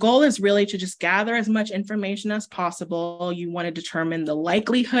 the goal is really to just gather as much information as possible. You want to determine the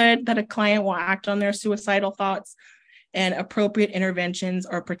likelihood that a client will act on their suicidal thoughts and appropriate interventions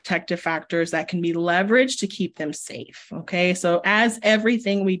or protective factors that can be leveraged to keep them safe. Okay, so as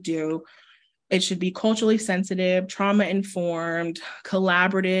everything we do, it should be culturally sensitive, trauma-informed,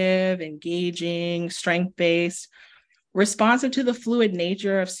 collaborative, engaging, strength-based, responsive to the fluid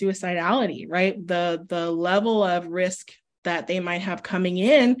nature of suicidality, right? The level of risk that they might have coming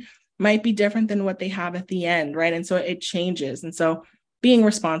in might be different than what they have at the end, right? And so it changes. And so being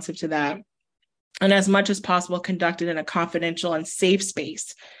responsive to that, and as much as possible, conducted in a confidential and safe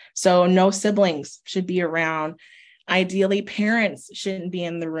space. So no siblings should be around. Ideally, parents shouldn't be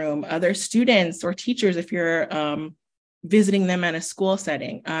in the room, other students or teachers if you're visiting them in a school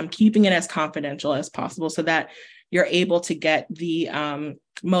setting, keeping it as confidential as possible so that you're able to get the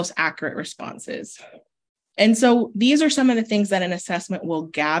most accurate responses. And so these are some of the things that an assessment will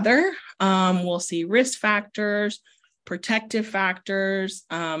gather. We'll see risk factors, protective factors,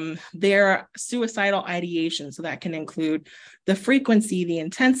 their suicidal ideation. So that can include the frequency, the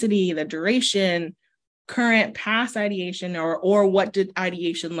intensity, the duration, current past ideation, or what did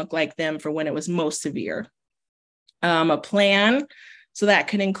ideation look like them for when it was most severe. A plan, so that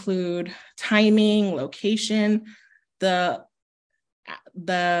can include timing, location, the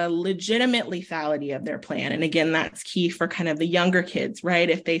legitimate lethality of their plan. And again, that's key for kind of the younger kids, right?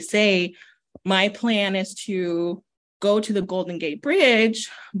 If they say, my plan is to go to the Golden Gate Bridge,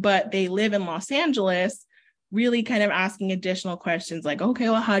 but they live in Los Angeles, really kind of asking additional questions like, okay,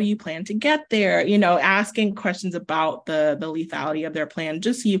 well, how do you plan to get there? Asking questions about the lethality of their plan,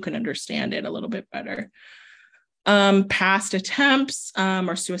 just so you can understand it a little bit better. Past attempts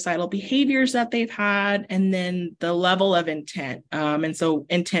or suicidal behaviors that they've had, and then the level of intent. And so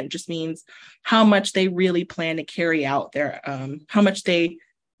intent just means how much they really plan to carry out their, how much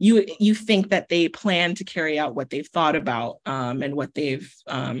you think that they plan to carry out what they've thought about and what they've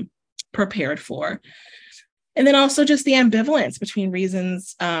prepared for. And then also just the ambivalence between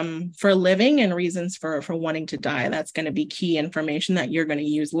reasons for living and reasons for wanting to die. That's going to be key information that you're going to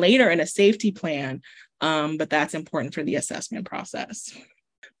use later in a safety plan, but that's important for the assessment process.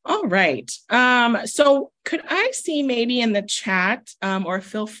 All right. So could I see maybe in the chat, or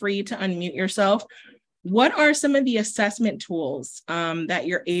feel free to unmute yourself, what are some of the assessment tools that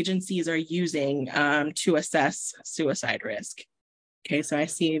your agencies are using to assess suicide risk? Okay, so I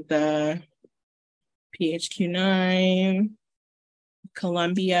see the PHQ-9,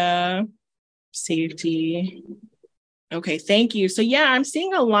 Columbia, safety. Okay, thank you. So yeah, I'm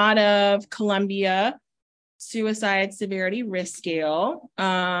seeing a lot of Columbia suicide severity risk scale.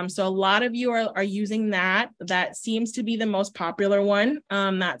 So a lot of you are using that. That seems to be the most popular one.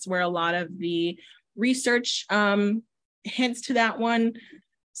 That's where a lot of the research hints to that one.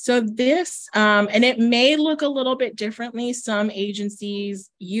 So this, and it may look a little bit differently. Some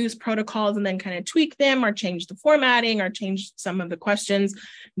agencies use protocols and then kind of tweak them or change the formatting or change some of the questions.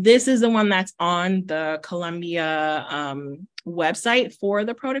 This is the one that's on the Columbia website for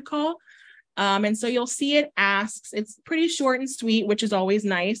the protocol. And so you'll see it asks, it's pretty short and sweet, which is always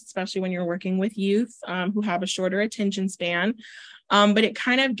nice, especially when you're working with youth who have a shorter attention span. But it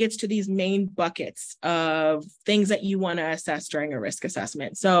kind of gets to these main buckets of things that you want to assess during a risk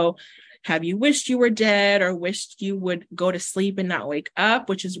assessment. So have you wished you were dead or wished you would go to sleep and not wake up,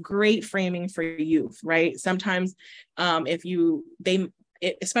 which is great framing for youth, right? Sometimes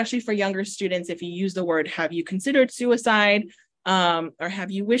especially for younger students, if you use the word, have you considered suicide or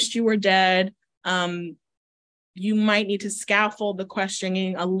have you wished you were dead? You might need to scaffold the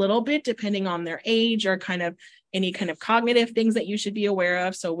questioning a little bit depending on their age or kind of any kind of cognitive things that you should be aware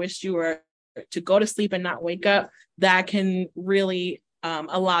of. So wished you were to go to sleep and not wake up, that can really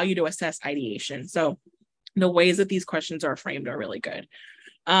allow you to assess ideation. So the ways that these questions are framed are really good.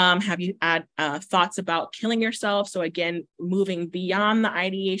 Have you had thoughts about killing yourself? So again, moving beyond the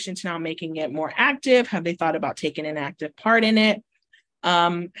ideation to now making it more active. Have they thought about taking an active part in it?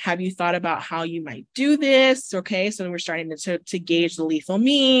 Have you thought about how you might do this? Okay, so we're starting to gauge the lethal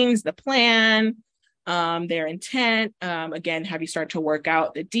means, the plan, their intent. Again, have you started to work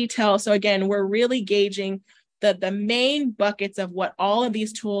out the details? So again, we're really gauging the main buckets of what all of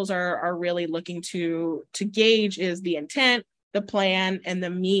these tools are really looking to gauge is the intent, the plan, and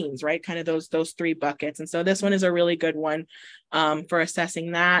the means, right? Kind of those three buckets. And so this one is a really good one for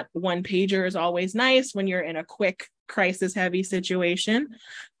assessing that. One pager is always nice when you're in a quick crisis heavy situation.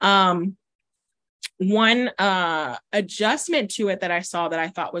 One adjustment to it that I saw that I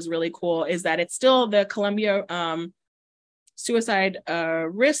thought was really cool is that it's still the Columbia suicide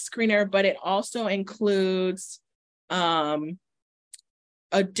risk screener, but it also includes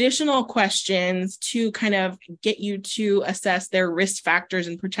additional questions to kind of get you to assess their risk factors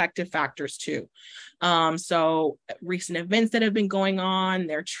and protective factors too. So recent events that have been going on,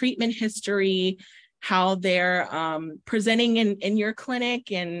 their treatment history, how they're presenting in your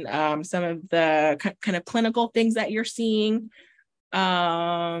clinic, and some of the kind of clinical things that you're seeing.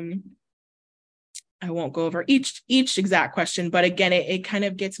 I won't go over each exact question, but again, it kind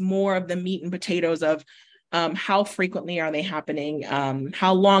of gets more of the meat and potatoes of how frequently are they happening?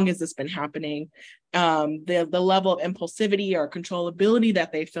 How long has this been happening? The level of impulsivity or controllability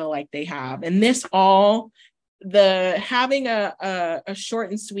that they feel like they have. And this all, having a short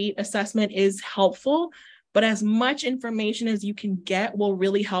and sweet assessment is helpful, but as much information as you can get will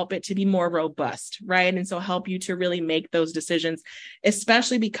really help it to be more robust, right? And so help you to really make those decisions,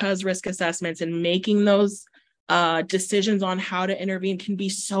 especially because risk assessments and making those decisions on how to intervene can be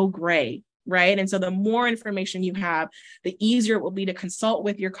so gray, right? And so the more information you have, the easier it will be to consult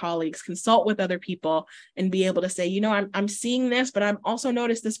with your colleagues, consult with other people, and be able to say, I'm seeing this, but I'm also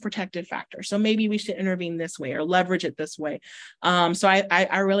noticed this protective factor. So maybe we should intervene this way or leverage it this way. So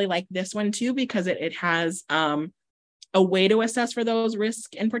I really like this one too, because it has a way to assess for those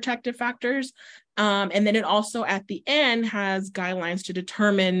risk and protective factors. And then it also at the end has guidelines to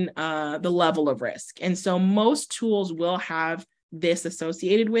determine the level of risk. And so most tools will have this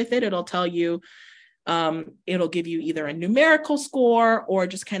associated with it. It'll tell you, it'll give you either a numerical score or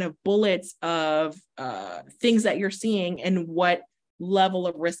just kind of bullets of things that you're seeing and what level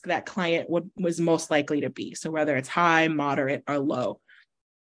of risk that client was most likely to be. So whether it's high, moderate, or low.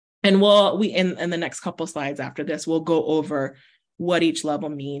 And in the next couple slides after this, we'll go over what each level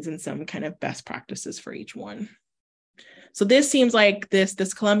means and some kind of best practices for each one. So this seems like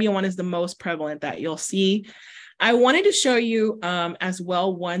this Columbia one is the most prevalent that you'll see. I wanted to show you as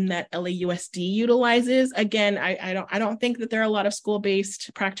well one that LAUSD utilizes. Again, I don't think that there are a lot of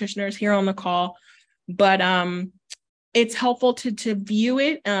school-based practitioners here on the call, but it's helpful to view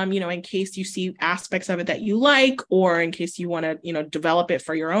it, in case you see aspects of it that you like, or in case you want to, develop it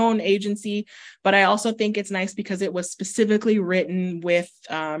for your own agency. But I also think it's nice because it was specifically written with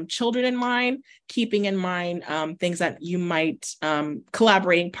children in mind, keeping in mind things that you might,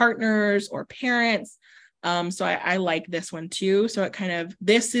 collaborating partners or parents. So I like this one too. So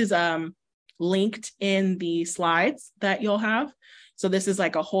this is linked in the slides that you'll have. So this is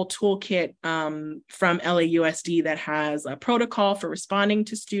like a whole toolkit from LAUSD that has a protocol for responding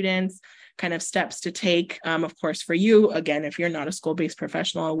to students, kind of steps to take. Of course, for you, again, if you're not a school-based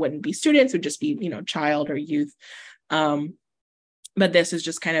professional, it wouldn't be students, it would just be, child or youth. But this is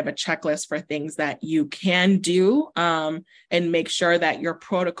just kind of a checklist for things that you can do and make sure that your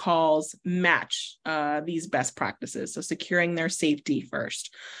protocols match these best practices. So securing their safety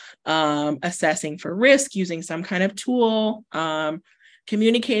first. assessing for risk using some kind of tool,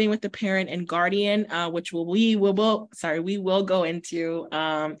 communicating with the parent and guardian, which we will go into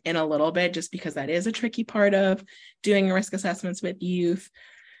in a little bit, just because that is a tricky part of doing risk assessments with youth,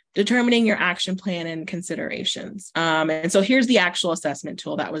 determining your action plan and considerations. And so here's the actual assessment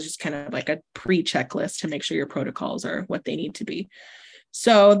tool. That was just kind of like a pre-checklist to make sure your protocols are what they need to be.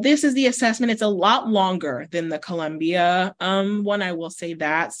 So this is the assessment. It's a lot longer than the Columbia one, I will say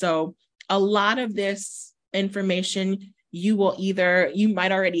that. So a lot of this information you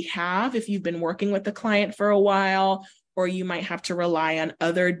might already have if you've been working with the client for a while, or you might have to rely on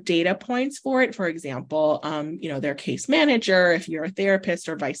other data points for it. For example, their case manager, if you're a therapist,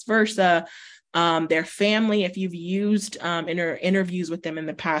 or vice versa, their family, if you've used interviews with them in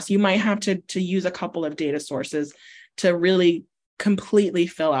the past, you might have to use a couple of data sources to really completely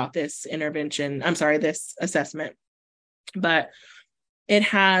fill out this assessment. But it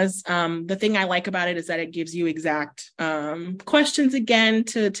has, the thing I like about it is that it gives you exact questions again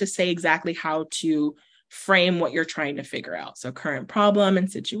to say exactly how to frame what you're trying to figure out. So current problem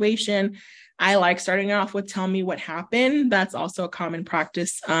and situation. I like starting off with tell me what happened. That's also a common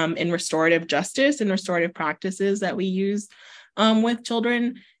practice in restorative justice and restorative practices that we use with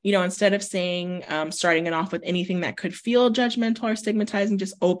children. Instead of saying, starting it off with anything that could feel judgmental or stigmatizing,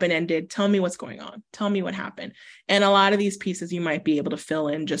 just open-ended, tell me what's going on, tell me what happened. And a lot of these pieces you might be able to fill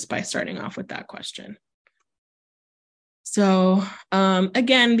in just by starting off with that question. So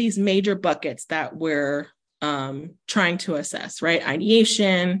again, these major buckets that we're trying to assess, right?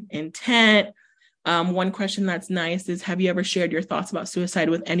 Ideation, intent. One question that's nice is, have you ever shared your thoughts about suicide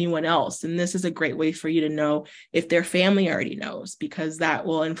with anyone else? And this is a great way for you to know if their family already knows, because that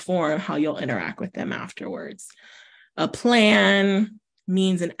will inform how you'll interact with them afterwards. A plan,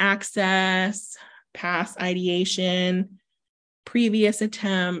 means and access, past ideation, previous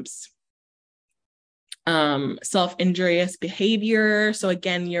attempts, self-injurious behavior. So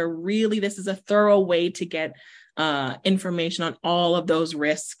again, this is a thorough way to get information on all of those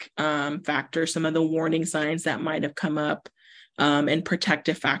risk factors, some of the warning signs that might have come up, and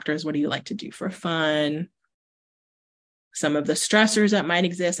protective factors. What do you like to do for fun? Some of the stressors that might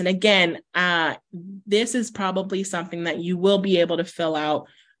exist. And again, this is probably something that you will be able to fill out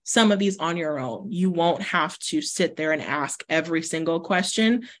some of these on your own. You won't have to sit there and ask every single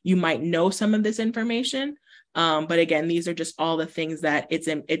question. You might know some of this information, but again, these are just all the things that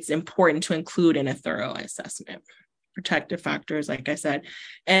it's important to include in a thorough assessment. Protective factors, like I said.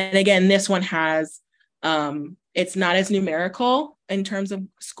 And again, this one has, it's not as numerical in terms of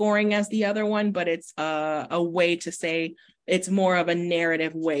scoring as the other one, but it's a way to say, it's more of a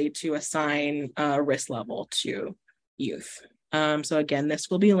narrative way to assign a risk level to youth. So again, this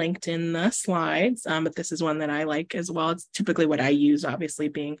will be linked in the slides, but this is one that I like as well. It's typically what I use, obviously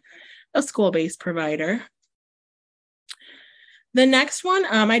being a school-based provider. The next one,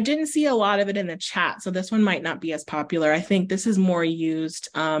 I didn't see a lot of it in the chat, so this one might not be as popular. I think this is more used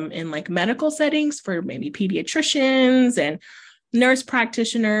in like medical settings for maybe pediatricians and nurse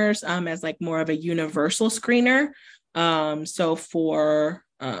practitioners as like more of a universal screener. So for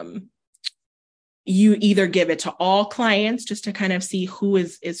you either give it to all clients just to kind of see who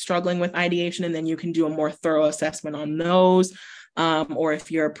is struggling with ideation, and then you can do a more thorough assessment on those. Or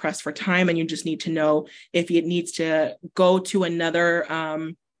if you're pressed for time and you just need to know if it needs to go to another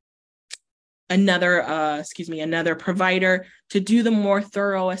provider to do the more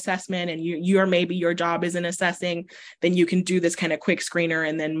thorough assessment, and maybe your job isn't assessing, then you can do this kind of quick screener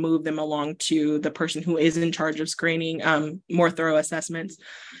and then move them along to the person who is in charge of screening more thorough assessments.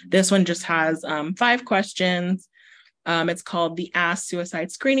 This one just has 5 questions. It's called the Ask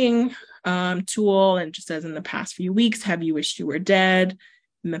Suicide Screening tool, and just says, in the past few weeks, have you wished you were dead?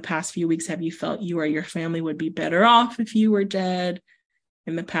 In the past few weeks, have you felt you or your family would be better off if you were dead?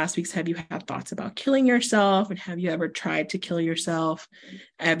 In the past weeks, have you had thoughts about killing yourself? And have you ever tried to kill yourself?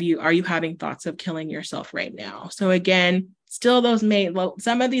 Are you having thoughts of killing yourself right now? So again, still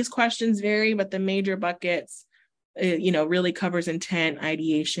some of these questions vary, but the major buckets, really covers intent,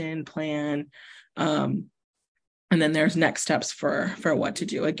 ideation, plan, and then there's next steps for what to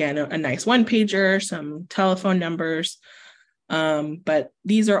do. Again, a nice one-pager, some telephone numbers, but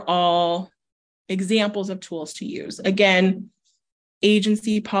these are all examples of tools to use. Again,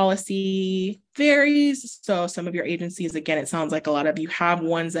 agency policy varies. So some of your agencies, again, it sounds like a lot of you have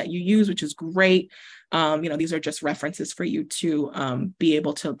ones that you use, which is great. These are just references for you to be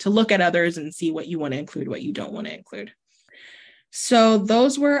able to look at others and see what you want to include, what you don't want to include. So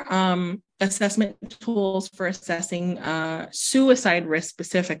those were assessment tools for assessing suicide risk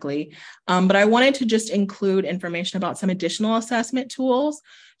specifically, but I wanted to just include information about some additional assessment tools.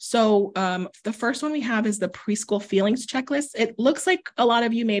 So the first one we have is the preschool feelings checklist. It looks like a lot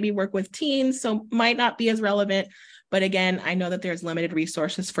of you maybe work with teens, so might not be as relevant. But again, I know that there's limited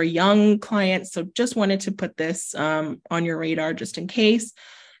resources for young clients, so just wanted to put this on your radar just in case.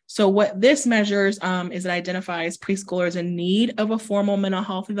 So what this measures is it identifies preschoolers in need of a formal mental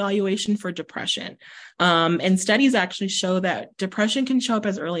health evaluation for depression. And studies actually show that depression can show up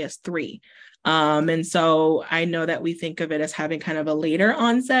as early as 3. And so I know that we think of it as having kind of a later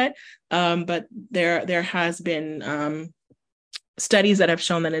onset, but there has been studies that have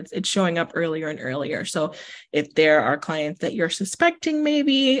shown that it's showing up earlier and earlier. So if there are clients that you're suspecting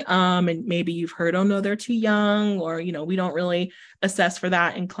maybe, and maybe you've heard, oh no, they're too young, or, we don't really assess for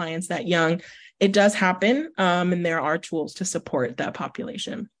that in clients that young, it does happen. And there are tools to support that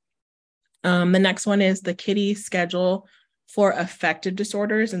population. The next one is the Kitty schedule for affective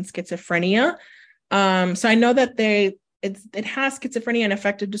disorders and schizophrenia. So I know that it has schizophrenia and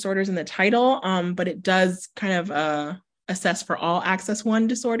affective disorders in the title, but it does kind of assess for all Axis 1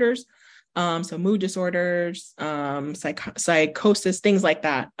 disorders. So mood disorders, psychosis, things like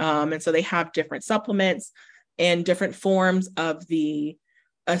that. And so they have different supplements and different forms of the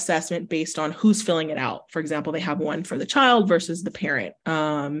assessment based on who's filling it out. For example, they have one for the child versus the parent.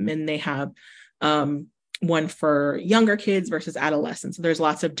 And they have one for younger kids versus adolescents. So there's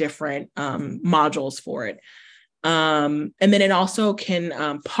lots of different modules for it. And then it also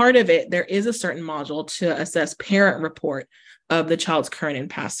can, part of it, there is a certain module to assess parent report of the child's current and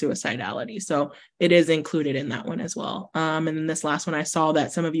past suicidality. So it is included in that one as well. And then this last one, I saw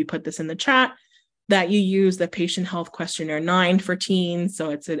that some of you put this in the chat, that you use the Patient Health Questionnaire 9 for teens.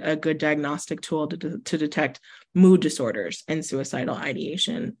 So it's a good diagnostic tool to detect mood disorders and suicidal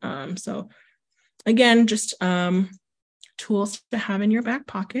ideation. So again, just tools to have in your back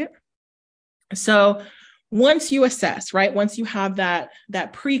pocket. So once you assess, right, once you have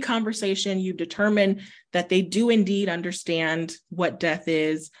that pre-conversation, you've determined that they do indeed understand what death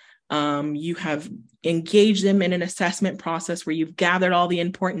is. You have engaged them in an assessment process where you've gathered all the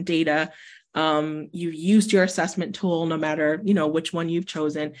important data. You've used your assessment tool, no matter, which one you've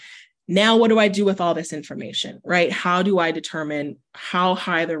chosen. Now, what do I do with all this information, right? How do I determine how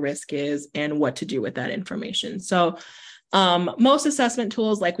high the risk is and what to do with that information? So most assessment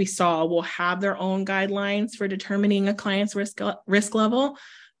tools, like we saw, will have their own guidelines for determining a client's risk level.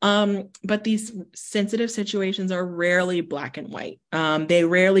 But these sensitive situations are rarely black and white. They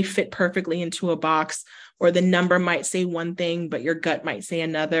rarely fit perfectly into a box, or the number might say one thing, but your gut might say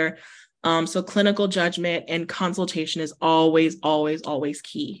another. So clinical judgment and consultation is always, always, always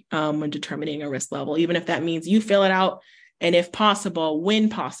key when determining a risk level, even if that means you fill it out. And if possible, when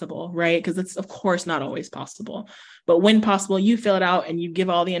possible, right? Because it's, of course, not always possible. But when possible, you fill it out and you give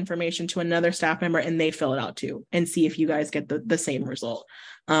all the information to another staff member and they fill it out too, and see if you guys get the same result.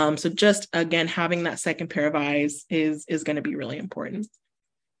 So just, again, having that second pair of eyes is going to be really important.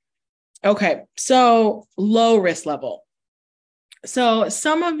 Okay, so low risk level. So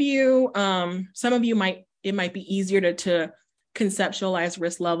some of you it might be easier to conceptualize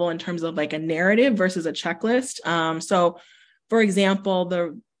risk level in terms of like a narrative versus a checklist. So for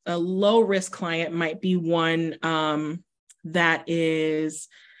example, a low risk client might be one that is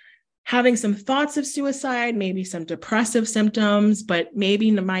having some thoughts of suicide, maybe some depressive symptoms, but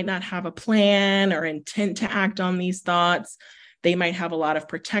maybe might not have a plan or intent to act on these thoughts. They might have a lot of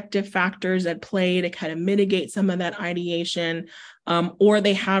protective factors at play to kind of mitigate some of that ideation, or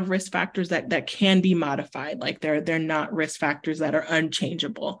they have risk factors that can be modified, like they're not risk factors that are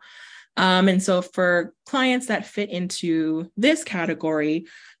unchangeable. And so for clients that fit into this category,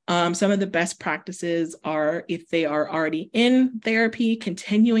 some of the best practices are, if they are already in therapy,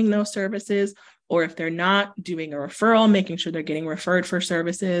 continuing those services, or if they're not, doing a referral, making sure they're getting referred for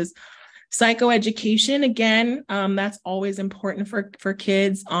services. Psychoeducation, again, that's always important for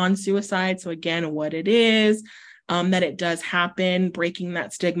kids on suicide. So again, what it is, that it does happen, breaking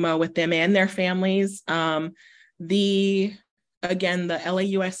that stigma with them and their families. The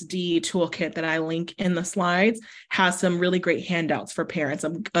LAUSD toolkit that I link in the slides has some really great handouts for parents.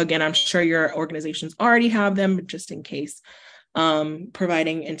 I'm sure your organizations already have them, but just in case,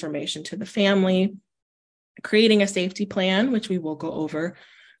 providing information to the family, creating a safety plan, which we will go over,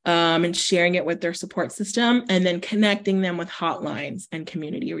 and sharing it with their support system, and then connecting them with hotlines and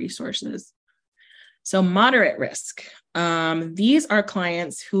community resources. So moderate risk. These are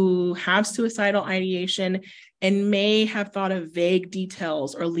clients who have suicidal ideation and may have thought of vague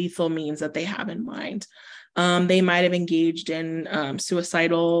details or lethal means that they have in mind. They might have engaged in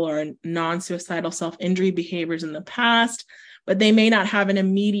suicidal or non-suicidal self-injury behaviors in the past, but they may not have an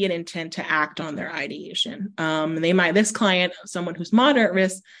immediate intent to act on their ideation. This client, someone who's moderate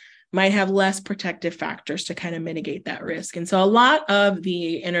risk, might have less protective factors to kind of mitigate that risk. And so a lot of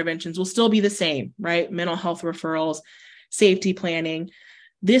the interventions will still be the same, right? Mental health referrals, safety planning.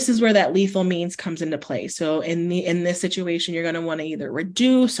 This is where that lethal means comes into play. So in this situation, you're going to want to either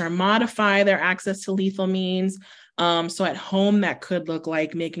reduce or modify their access to lethal means. So at home, that could look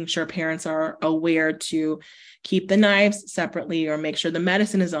like making sure parents are aware to keep the knives separately or make sure the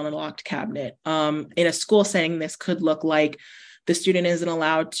medicine is on a locked cabinet. In a school setting, this could look like the student isn't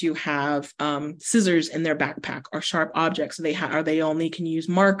allowed to have scissors in their backpack or sharp objects. So they only can use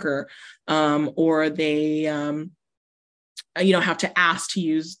marker, or they have to ask to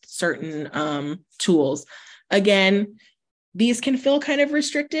use certain tools. Again, these can feel kind of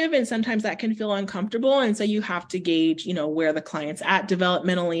restrictive, and sometimes that can feel uncomfortable. And so you have to gauge, where the client's at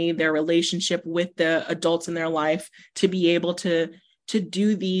developmentally, their relationship with the adults in their life to be able to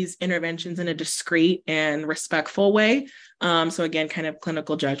do these interventions in a discreet and respectful way. So again, kind of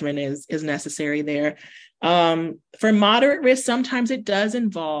clinical judgment is necessary there. For moderate risk, sometimes it does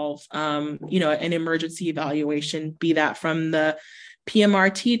involve, an emergency evaluation, be that from the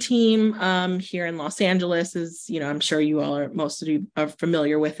PMRT team here in Los Angeles, I'm sure most of you are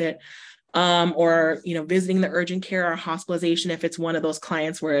familiar with it. Or visiting the urgent care or hospitalization if it's one of those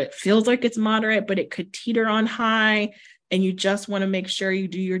clients where it feels like it's moderate, but it could teeter on high, and you just want to make sure you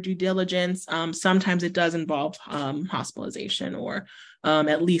do your due diligence. Sometimes it does involve hospitalization or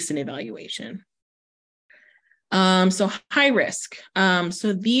at least an evaluation. So high risk.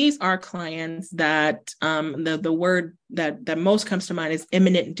 So these are clients that the word that most comes to mind is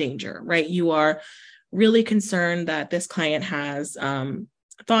imminent danger, right? You are really concerned that this client has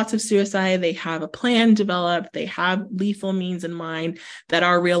thoughts of suicide, they have a plan developed, they have lethal means in mind that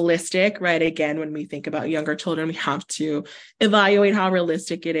are realistic, right? Again, when we think about younger children, we have to evaluate how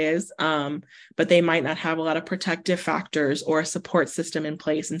realistic it is, but they might not have a lot of protective factors or a support system in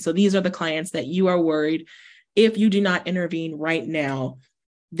place. And so these are the clients that you are worried if you do not intervene right now,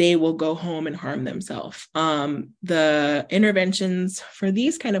 they will go home and harm themselves. The interventions for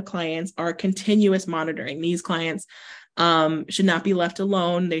these kind of clients are continuous monitoring. These clients should not be left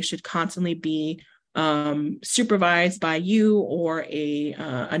alone. They should constantly be supervised by you or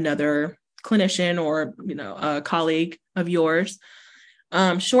another clinician or a colleague of yours.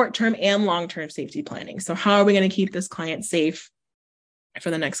 Short-term and long-term safety planning. So how are we going to keep this client safe for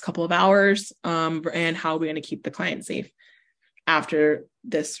the next couple of hours? And how are we going to keep the client safe after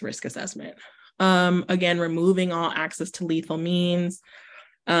this risk assessment? Again, removing all access to lethal means.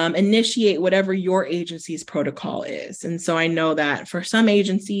 Initiate whatever your agency's protocol is. And so I know that for some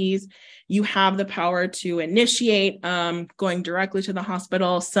agencies, you have the power to initiate going directly to the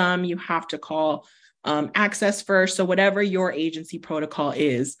hospital. Some you have to call access first. So whatever your agency protocol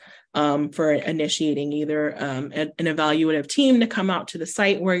is for initiating either an evaluative team to come out to the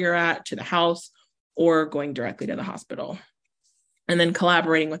site where you're at, to the house, or going directly to the hospital. And then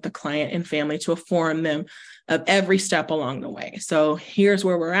collaborating with the client and family to inform them of every step along the way. So here's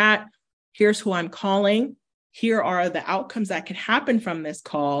where we're at. Here's who I'm calling. Here are the outcomes that can happen from this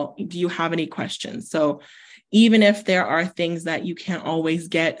call. Do you have any questions? So even if there are things that you can't always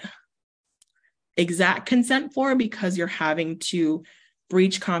get exact consent for because you're having to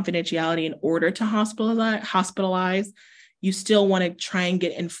breach confidentiality in order to hospitalize, you still want to try and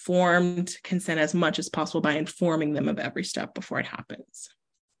get informed consent as much as possible by informing them of every step before it happens.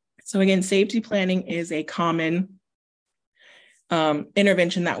 So again, safety planning is a common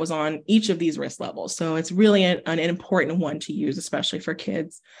intervention that was on each of these risk levels. So it's really an important one to use, especially for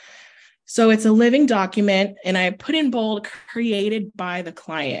kids. So it's a living document, and I put in bold, created by the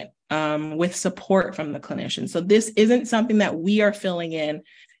client with support from the clinician. So this isn't something that we are filling in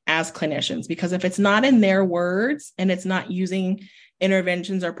as clinicians, because if it's not in their words and it's not using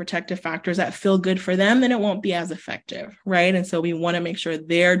interventions or protective factors that feel good for them, then it won't be as effective, right? And so we want to make sure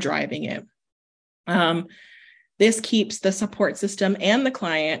they're driving it. This keeps the support system and the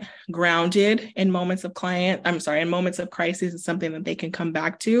client grounded in moments of crisis. Is something that they can come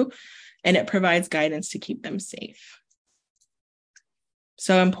back to, and it provides guidance to keep them safe.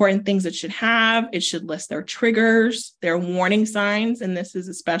 So important things it should list their triggers, their warning signs, and this is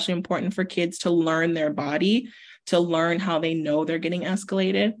especially important for kids to learn their body, to learn how they know they're getting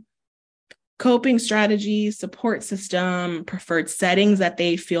escalated. Coping strategies, support system, preferred settings that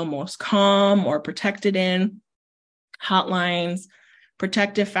they feel most calm or protected in, hotlines,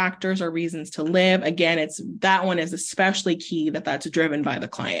 Protective factors or reasons to live. Again, that one is especially key that's driven by the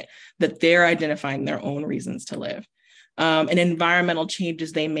client, that they're identifying their own reasons to live. And environmental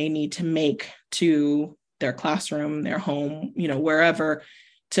changes they may need to make to their classroom, their home, wherever,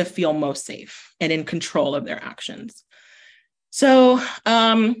 to feel most safe and in control of their actions. So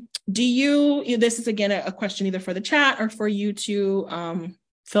this is again a question either for the chat or for you to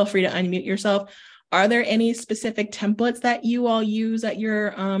feel free to unmute yourself. Are there any specific templates that you all use at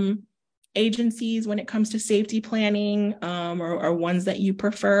your agencies when it comes to safety planning, or ones that you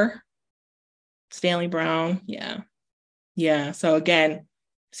prefer? Stanley Brown, yeah. So again,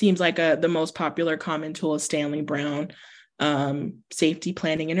 seems like the most popular common tool is Stanley Brown safety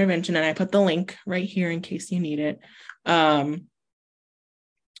planning intervention, and I put the link right here in case you need it. There's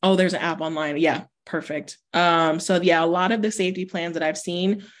an app online. Yeah, perfect. So yeah, a lot of the safety plans that I've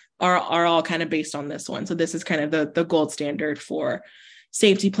seen are all kind of based on this one. So this is kind of the gold standard for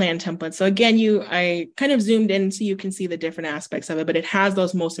safety plan templates. So again, I kind of zoomed in so you can see the different aspects of it, but it has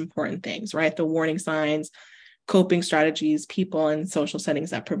those most important things, right? The warning signs, coping strategies, people and social settings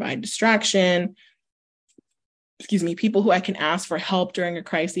that provide distraction, people who I can ask for help during a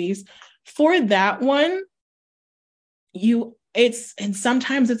crisis. For that one,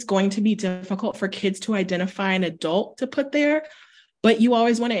 sometimes it's going to be difficult for kids to identify an adult to put there, but you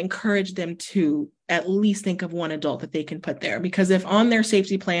always want to encourage them to at least think of one adult that they can put there. Because if on their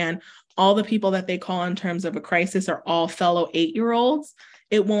safety plan, all the people that they call in terms of a crisis are all fellow 8-year-olds,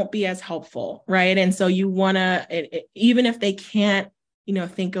 it won't be as helpful, right? And so you want to, even if they can't,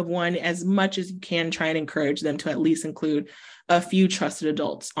 think of one, as much as you can, try and encourage them to at least include a few trusted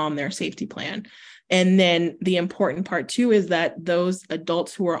adults on their safety plan. And then the important part too is that those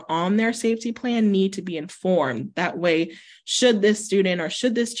adults who are on their safety plan need to be informed. That way, should this student or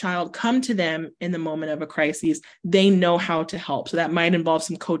should this child come to them in the moment of a crisis, they know how to help. So that might involve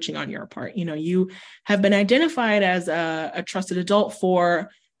some coaching on your part. You have been identified as a trusted adult for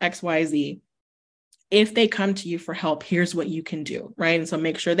XYZ. If they come to you for help, here's what you can do, right? And so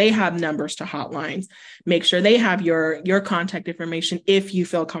make sure they have numbers to hotlines, make sure they have your contact information if you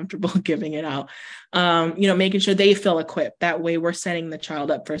feel comfortable giving it out, making sure they feel equipped. That way we're setting the child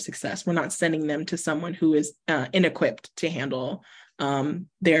up for success. We're not sending them to someone who is inequipped to handle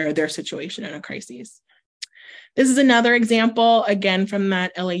their situation in a crisis. This is another example, again, from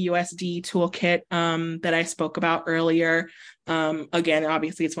that LAUSD toolkit that I spoke about earlier. Again,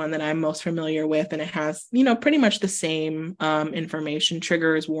 obviously, it's one that I'm most familiar with, and it has, pretty much the same information: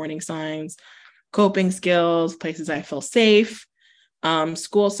 triggers, warning signs, coping skills, places I feel safe,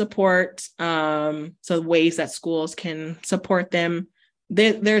 school support, so ways that schools can support them.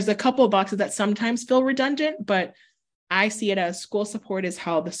 There's a couple of boxes that sometimes feel redundant, but I see it as school support is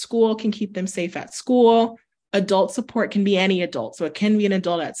how the school can keep them safe at school. Adult support can be any adult. So it can be an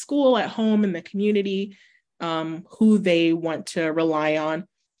adult at school, at home, in the community, who they want to rely on.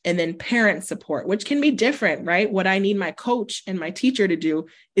 And then parent support, which can be different, right? What I need my coach and my teacher to do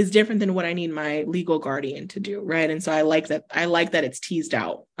is different than what I need my legal guardian to do, right? And so I like that it's teased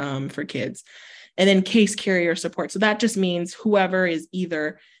out for kids. And then case carrier support. So that just means whoever is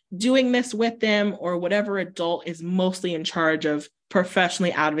either doing this with them or whatever adult is mostly in charge of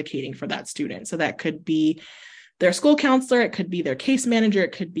professionally advocating for that student. So that could be their school counselor, it could be their case manager,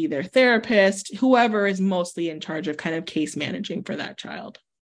 it could be their therapist, whoever is mostly in charge of kind of case managing for that child.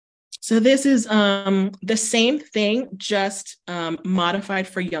 So this is the same thing, just modified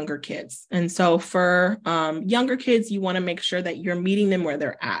for younger kids. And so for younger kids, you want to make sure that you're meeting them where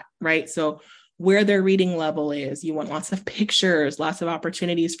they're at, right? So where their reading level is, you want lots of pictures, lots of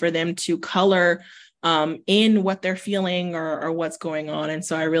opportunities for them to color in what they're feeling or what's going on. And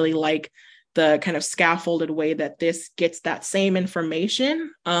so I really like the kind of scaffolded way that this gets that same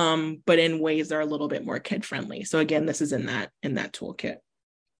information, but in ways that are a little bit more kid friendly. So again, this is in that toolkit.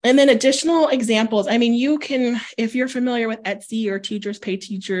 And then additional examples. I mean, you can, if you're familiar with Etsy or Teachers Pay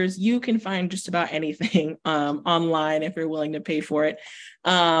Teachers, you can find just about anything online if you're willing to pay for it.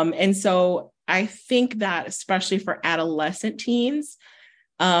 And so I think that especially for adolescent teens,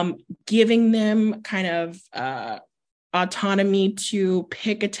 giving them kind of autonomy to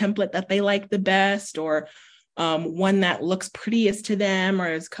pick a template that they like the best, or one that looks prettiest to them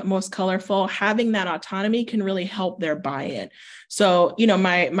or is most colorful, having that autonomy can really help their buy-in. So,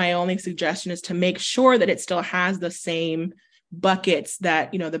 my only suggestion is to make sure that it still has the same buckets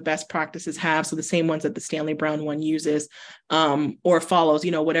that, the best practices have. So the same ones that the Stanley Brown one uses, or follows,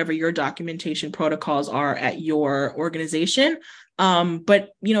 whatever your documentation protocols are at your organization.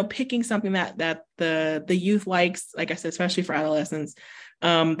 But, picking something that the youth likes, like I said, especially for adolescents,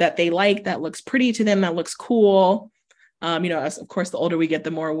 that they like, that looks pretty to them, that looks cool, As, of course, the older we get,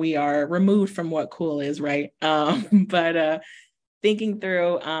 the more we are removed from what cool is, right? But thinking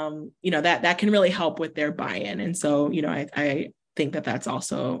through, that can really help with their buy-in. And so, I think that that's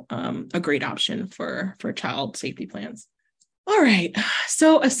also a great option for child safety plans. All right.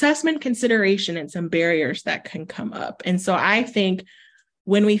 So assessment consideration and some barriers that can come up. And so I think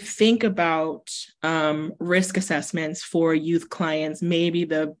when we think about risk assessments for youth clients, maybe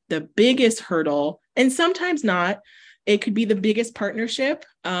the biggest hurdle, and sometimes not, it could be the biggest partnership,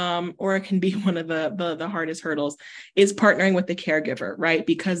 or it can be one of the hardest hurdles, is partnering with the caregiver, right?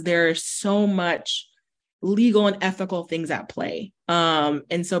 Because there's so much legal and ethical things at play.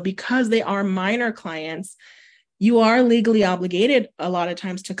 And so because they are minor clients, you are legally obligated a lot of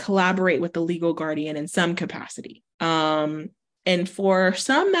times to collaborate with the legal guardian in some capacity. And for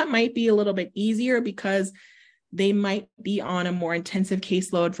some, that might be a little bit easier because they might be on a more intensive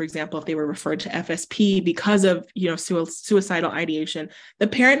caseload. For example, if they were referred to FSP because of, suicidal ideation, the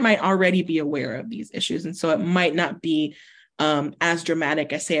parent might already be aware of these issues. And so it might not be as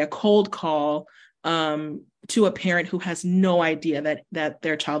dramatic as, say, a cold call to a parent who has no idea that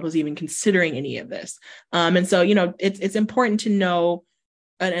their child was even considering any of this. And so, it's important to know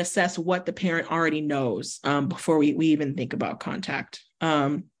and assess what the parent already knows before we even think about contact.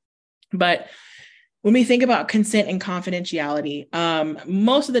 But when we think about consent and confidentiality,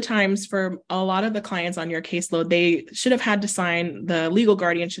 most of the times for a lot of the clients on your caseload, the legal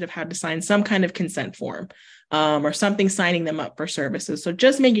guardian should have had to sign some kind of consent form or something signing them up for services. So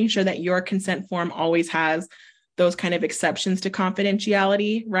just making sure that your consent form always has those kind of exceptions to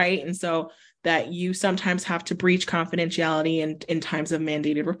confidentiality, right? And so that you sometimes have to breach confidentiality in times of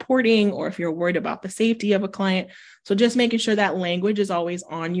mandated reporting, or if you're worried about the safety of a client. So just making sure that language is always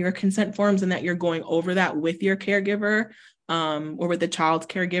on your consent forms and that you're going over that with your caregiver or with the child's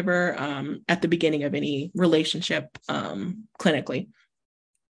caregiver at the beginning of any relationship clinically.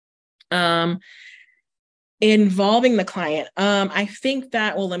 Involving the client. I think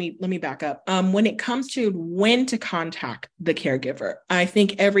that, let me back up. When it comes to when to contact the caregiver, I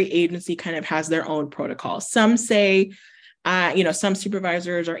think every agency kind of has their own protocol. Some say, some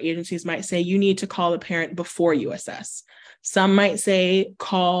supervisors or agencies might say you need to call the parent before you assess. Some might say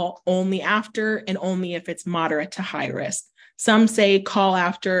call only after and only if it's moderate to high risk. Some say call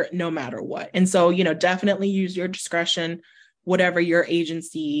after no matter what. And so, definitely use your discretion, whatever your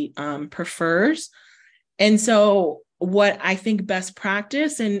agency prefers. And so what I think best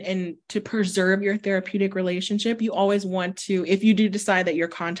practice and to preserve your therapeutic relationship, you always want to, if you do decide that you're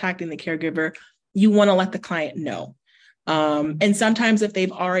contacting the caregiver, you want to let the client know. And sometimes if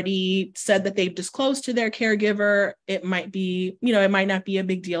they've already said that they've disclosed to their caregiver, it might be, it might not be a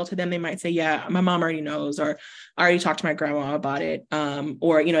big deal to them. They might say, yeah, my mom already knows, or I already talked to my grandma about it.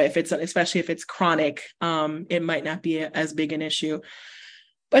 Or, especially if it's chronic, it might not be as big an issue.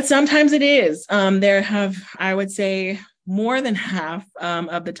 But sometimes it is. I would say more than half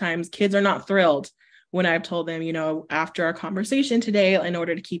of the times, kids are not thrilled when I've told them, after our conversation today, in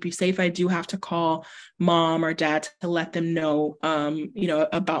order to keep you safe, I do have to call mom or dad to let them know,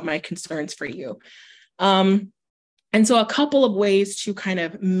 about my concerns for you. And so a couple of ways to kind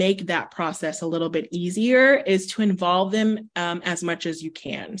of make that process a little bit easier is to involve them as much as you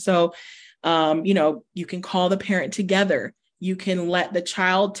can. So, you can call the parent together. You can let the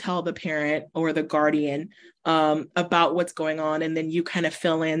child tell the parent or the guardian about what's going on, and then you kind of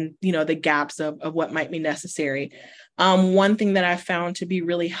fill in, the gaps of what might be necessary. One thing that I found to be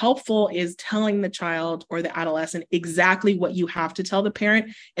really helpful is telling the child or the adolescent exactly what you have to tell the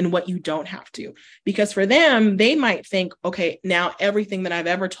parent and what you don't have to. Because for them, they might think, okay, now everything that I've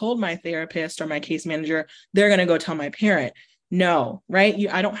ever told my therapist or my case manager, they're going to go tell my parent. No, right?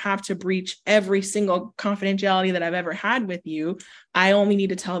 I don't have to breach every single confidentiality that I've ever had with you. I only need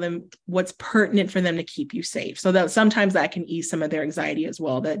to tell them what's pertinent for them to keep you safe. So that sometimes that can ease some of their anxiety as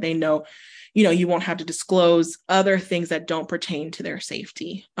well, that they know, you won't have to disclose other things that don't pertain to their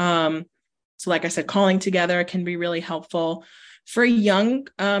safety. So like I said, calling together can be really helpful. For young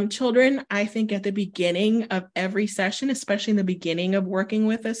children, I think at the beginning of every session, especially in the beginning of working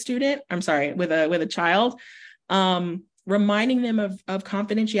with a with a child, reminding them of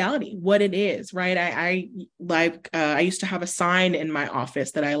confidentiality, what it is, right? I used to have a sign in my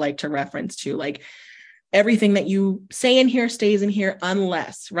office that I like to reference to, like, everything that you say in here stays in here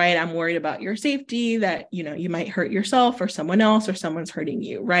unless, right? I'm worried about your safety, that, you might hurt yourself or someone else or someone's hurting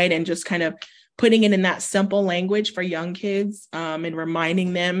you, right? And just kind of putting it in that simple language for young kids and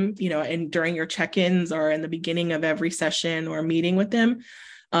reminding them, and during your check-ins or in the beginning of every session or meeting with them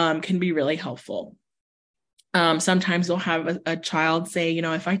can be really helpful. Sometimes they'll have a child say,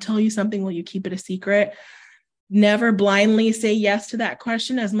 if I tell you something, will you keep it a secret? never blindly say yes to that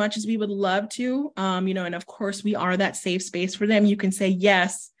question as much as we would love to. And of course we are that safe space for them. You can say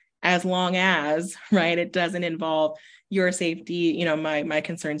yes, as long as, right, it doesn't involve your safety, my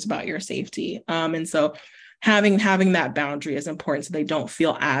concerns about your safety. And so having that boundary is important so they don't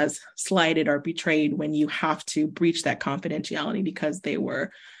feel as slighted or betrayed when you have to breach that confidentiality because they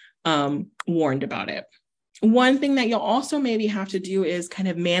were warned about it. One thing that you'll also maybe have to do is kind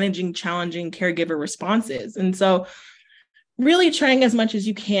of managing challenging caregiver responses. And so really trying as much as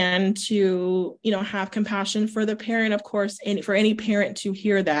you can to, have compassion for the parent, of course, and for any parent to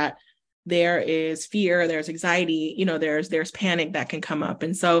hear that there is fear, there's anxiety, there's panic that can come up.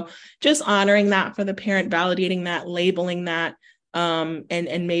 And so just honoring that for the parent, validating that, labeling that,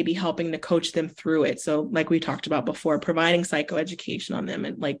 and maybe helping to coach them through it. So like we talked about before, providing psychoeducation on them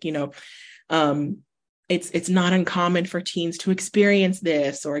and it's not uncommon for teens to experience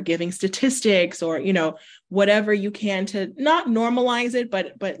this, or giving statistics, or, whatever you can to not normalize it,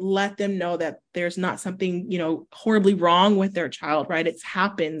 but let them know that there's not something, horribly wrong with their child, right? It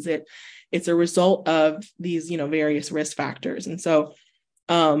happens. It's a result of these, various risk factors. And so,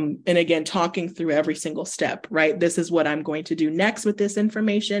 and again, talking through every single step, right? This is what I'm going to do next with this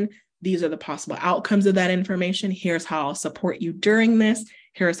information. These are the possible outcomes of that information. Here's how I'll support you during this.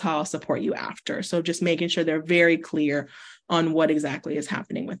 Here's how I'll support you after. So just making sure they're very clear on what exactly is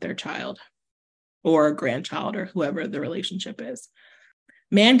happening with their child or grandchild or whoever the relationship is.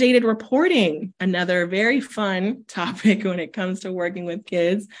 Mandated reporting, another very fun topic when it comes to working with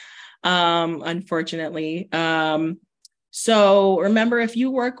kids, unfortunately. So remember, if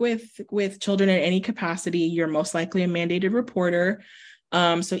you work with children in any capacity, you're most likely a mandated reporter.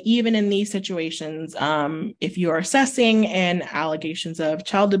 So even in these situations, if you are assessing and allegations of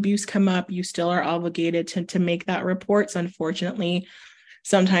child abuse come up, you still are obligated to make that report. So unfortunately,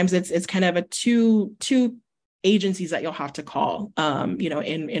 sometimes it's kind of a two agencies that you'll have to call,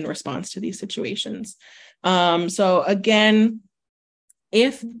 in response to these situations. So again,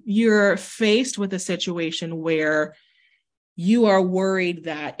 if you're faced with a situation where you are worried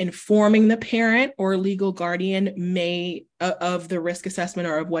that informing the parent or legal guardian may of the risk assessment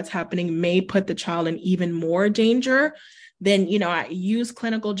or of what's happening may put the child in even more danger, then, use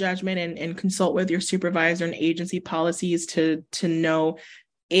clinical judgment and consult with your supervisor and agency policies to know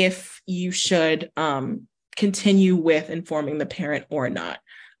if you should continue with informing the parent or not.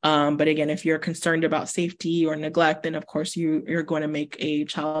 But again, if you're concerned about safety or neglect, then of course you're going to make a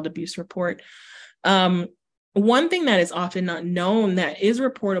child abuse report. One thing that is often not known that is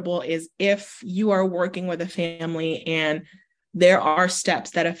reportable is if you are working with a family and there are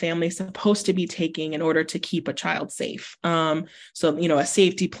steps that a family is supposed to be taking in order to keep a child safe. So, a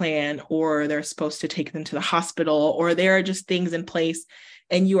safety plan, or they're supposed to take them to the hospital, or there are just things in place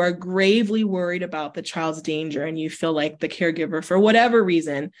and you are gravely worried about the child's danger and you feel like the caregiver, for whatever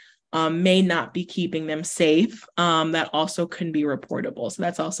reason, may not be keeping them safe, that also can be reportable. So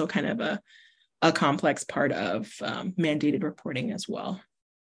that's also kind of a complex part of mandated reporting as well.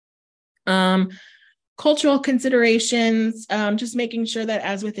 Cultural considerations, just making sure that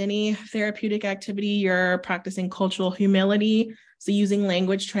as with any therapeutic activity, you're practicing cultural humility. So using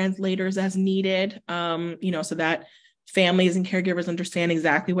language translators as needed, so that families and caregivers understand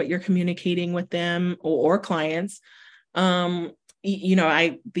exactly what you're communicating with them or clients. The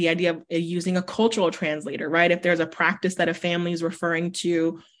idea of using a cultural translator, right? If there's a practice that a family is referring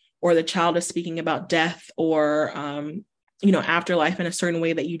to, or the child is speaking about death or, afterlife in a certain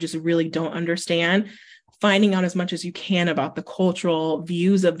way that you just really don't understand, finding out as much as you can about the cultural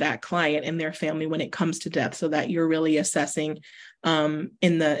views of that client and their family when it comes to death, so that you're really assessing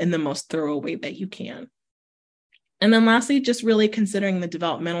in the most thorough way that you can. And then lastly, just really considering the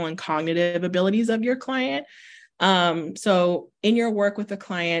developmental and cognitive abilities of your client. So in your work with a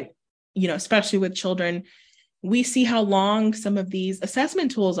client, especially with children, we see how long some of these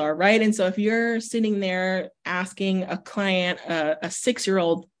assessment tools are, right? And so if you're sitting there asking a client, a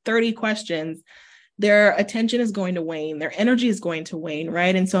 6-year-old, 30 questions, their attention is going to wane, their energy is going to wane,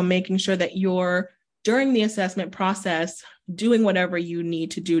 right? And so making sure that you're, during the assessment process, doing whatever you need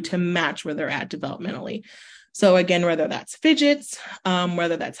to do to match where they're at developmentally. So again, whether that's fidgets,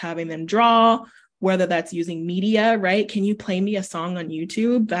 whether that's having them draw, whether that's using media, right? Can you play me a song on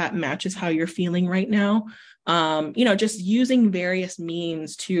YouTube that matches how you're feeling right now? Just using various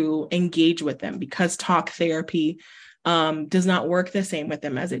means to engage with them, because talk therapy does not work the same with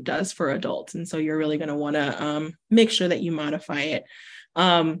them as it does for adults. And so you're really going to want to make sure that you modify it.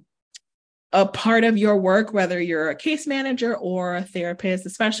 A part of your work, whether you're a case manager or a therapist,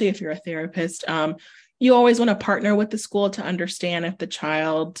 especially if you're a therapist, you always want to partner with the school to understand if the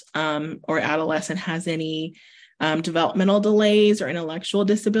child or adolescent has any developmental delays or intellectual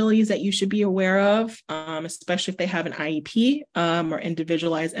disabilities that you should be aware of, especially if they have an IEP or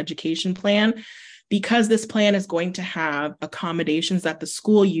individualized education plan, because this plan is going to have accommodations that the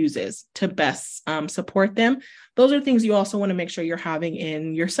school uses to best support them. Those are things you also want to make sure you're having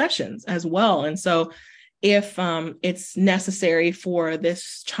in your sessions as well. And so if it's necessary for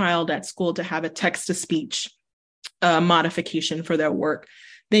this child at school to have a text-to-speech modification for their work,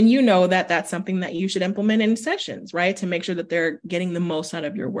 then you know that that's something that you should implement in sessions, right? To make sure that they're getting the most out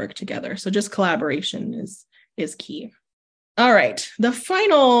of your work together. So just collaboration is key. All right, the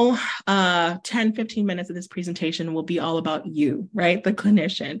final 10, 15 minutes of this presentation will be all about you, right? The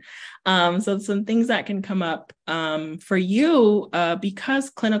clinician. So some things that can come up for you because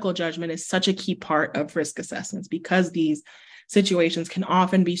clinical judgment is such a key part of risk assessments, because these situations can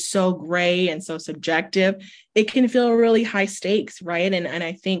often be so gray and so subjective, it can feel really high stakes, right? And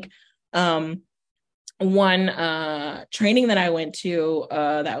I think one training that I went to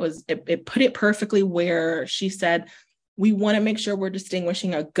it put it perfectly, where she said, we want to make sure we're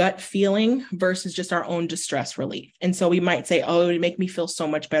distinguishing a gut feeling versus just our own distress relief. And so we might say, oh, it would make me feel so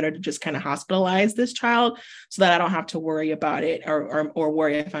much better to just kind of hospitalize this child so that I don't have to worry about it or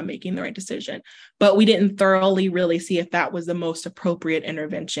worry if I'm making the right decision. But we didn't thoroughly really see if that was the most appropriate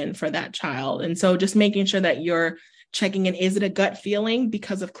intervention for that child. And so just making sure that you're checking in, is it a gut feeling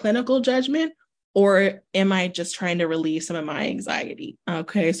because of clinical judgment? Or am I just trying to relieve some of my anxiety?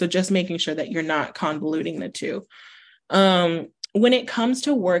 Okay, so just making sure that you're not convoluting the two. When it comes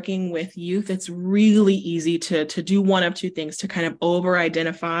to working with youth, it's really easy to do one of two things, to kind of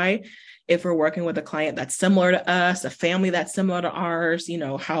over-identify if we're working with a client that's similar to us, a family that's similar to ours, you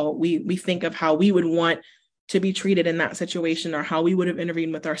know, how we think of how we would want to be treated in that situation, or how we would have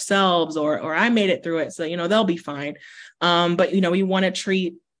intervened with ourselves, or I made it through it, so, you know, they'll be fine. But, you know, we want to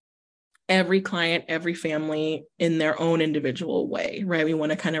treat every client, every family in their own individual way, right? We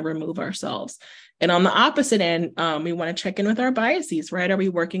want to kind of remove ourselves. And on the opposite end, we want to check in with our biases, right? Are we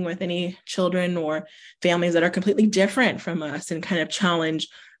working with any children or families that are completely different from us, and kind of challenge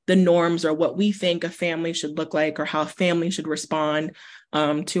the norms or what we think a family should look like, or how a family should respond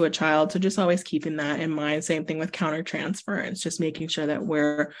to a child. So just always keeping that in mind. Same thing with countertransference, just making sure that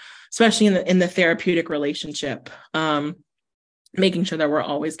we're, especially in the therapeutic relationship, making sure that we're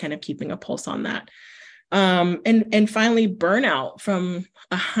always kind of keeping a pulse on that. And finally, burnout from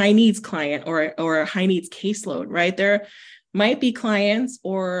a high needs client or a high needs caseload, right? There might be clients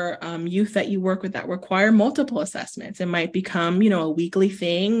or youth that you work with that require multiple assessments. It might become, you know, a weekly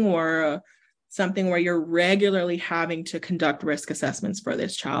thing, or something where you're regularly having to conduct risk assessments for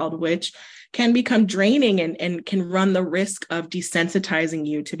this child, which can become draining and can run the risk of desensitizing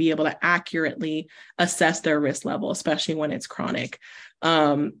you to be able to accurately assess their risk level, especially when it's chronic.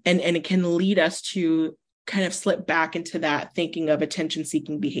 And it can lead us to kind of slip back into that thinking of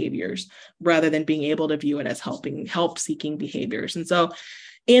attention-seeking behaviors rather than being able to view it as help-seeking behaviors. And so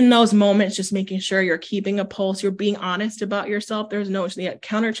in those moments, just making sure you're keeping a pulse, you're being honest about yourself. There's no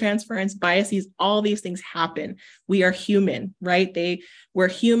countertransference, biases, all these things happen. We are human, right? We're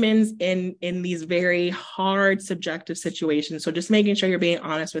humans in these very hard, subjective situations. So just making sure you're being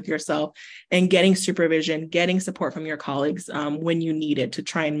honest with yourself and getting supervision, getting support from your colleagues when you need it, to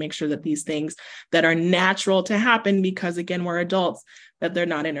try and make sure that these things that are natural to happen, because again, we're adults, that they're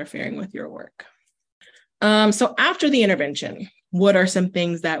not interfering with your work. So after the intervention, what are some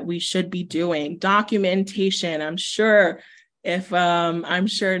things that we should be doing? Documentation. I'm sure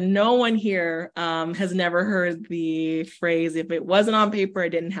no one here has never heard the phrase, if it wasn't on paper, it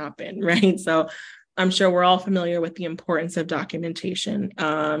didn't happen, right? So I'm sure we're all familiar with the importance of documentation.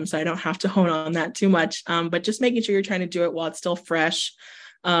 So I don't have to hone on that too much, but just making sure you're trying to do it while it's still fresh.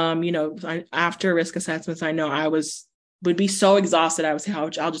 After risk assessments, I know I would be so exhausted. I would say, I'll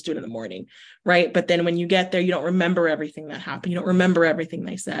just do it in the morning, right? But then when you get there, you don't remember everything that happened. You don't remember everything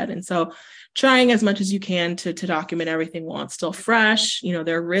they said. And so trying as much as you can to document everything while it's still fresh. You know,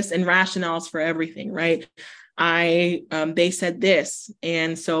 there are risks and rationales for everything, right? They said this.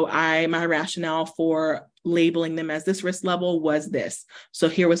 And so my rationale for labeling them as this risk level was this. So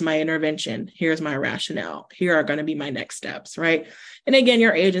here was my intervention. Here's my rationale. Here are going to be my next steps, right? And again,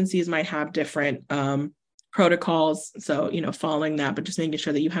 your agencies might have different protocols. So, following that, but just making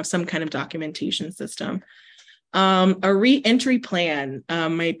sure that you have some kind of documentation system. A re-entry plan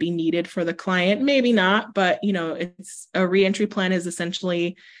might be needed for the client, maybe not, but, it's a re-entry plan is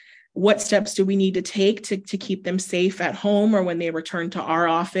essentially what steps do we need to take to keep them safe at home, or when they return to our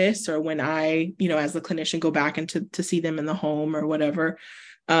office, or when I, as the clinician, go back and to see them in the home or whatever.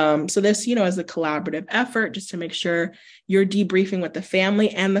 So this, is a collaborative effort just to make sure you're debriefing with the family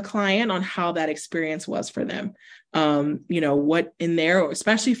and the client on how that experience was for them. What in there,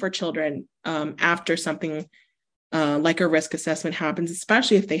 especially for children, after something like a risk assessment happens,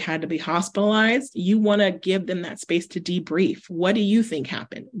 especially if they had to be hospitalized, you want to give them that space to debrief. What do you think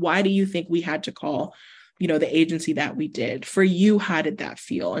happened? Why do you think we had to call, the agency that we did? For you, how did that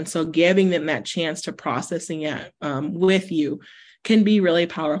feel? And so giving them that chance to processing it with you can be really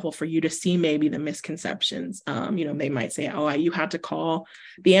powerful for you to see maybe the misconceptions. They might say, oh, you had to call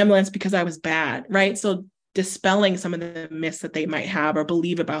the ambulance because I was bad, right? So dispelling some of the myths that they might have or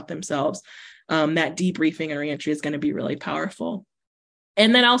believe about themselves, that debriefing and reentry is going to be really powerful.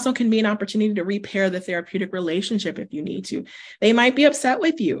 And then also can be an opportunity to repair the therapeutic relationship if you need to. They might be upset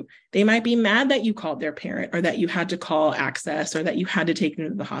with you. They might be mad that you called their parent or that you had to call access or that you had to take them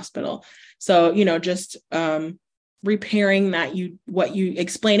to the hospital. So, just repairing that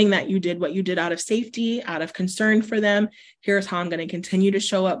explaining that you did what you did out of safety, out of concern for them. Here's how I'm going to continue to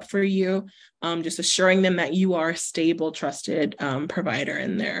show up for you. Just assuring them that you are a stable, trusted provider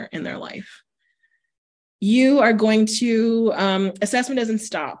in their life. You are going to, assessment doesn't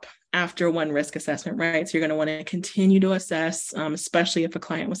stop after one risk assessment, right? So you're going to want to continue to assess, especially if a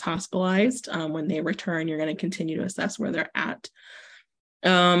client was hospitalized. When they return, you're going to continue to assess where they're at.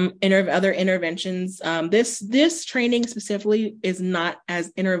 Other interventions. This training specifically is not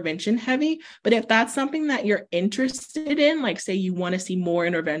as intervention heavy, but if that's something that you're interested in, like say you want to see more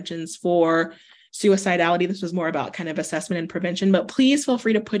interventions for suicidality, this was more about kind of assessment and prevention, but please feel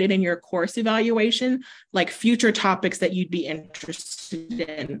free to put it in your course evaluation, like future topics that you'd be interested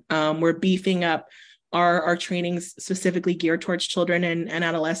in. We're beefing up our trainings specifically geared towards children and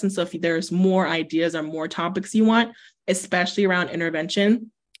adolescents. So if there's more ideas or more topics you want, especially around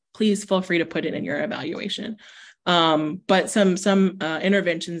intervention, please feel free to put it in your evaluation. But some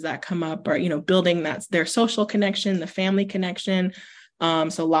interventions that come up are, building their social connection, the family connection.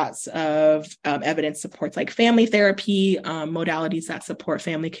 So lots of evidence supports like family therapy, modalities that support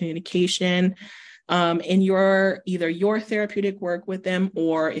family communication. In either your therapeutic work with them,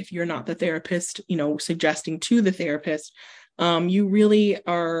 or if you're not the therapist, suggesting to the therapist, you really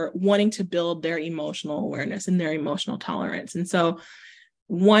are wanting to build their emotional awareness and their emotional tolerance. And so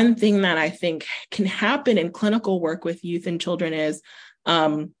one thing that I think can happen in clinical work with youth and children is,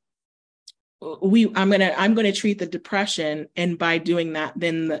 I'm going to treat the depression, and by doing that,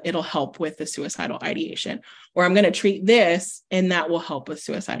 then it'll help with the suicidal ideation, or I'm going to treat this and that will help with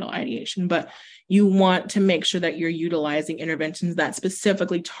suicidal ideation. But you want to make sure that you're utilizing interventions that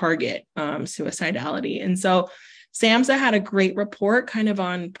specifically target suicidality. And so SAMHSA had a great report kind of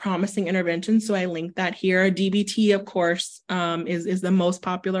on promising interventions. So I linked that here. DBT, of course, is the most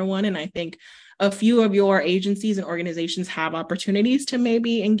popular one. And I think a few of your agencies and organizations have opportunities to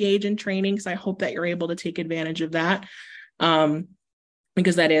maybe engage in training. So I hope that you're able to take advantage of that,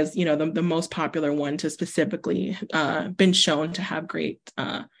 because that is, the most popular one to specifically been shown to have great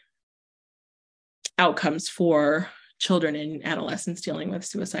outcomes for children and adolescents dealing with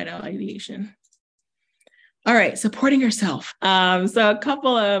suicidal ideation. All right, supporting yourself. So a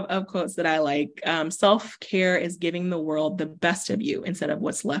couple of quotes that I like. Self-care is giving the world the best of you instead of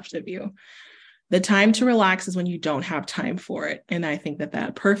what's left of you. The time to relax is when you don't have time for it. And I think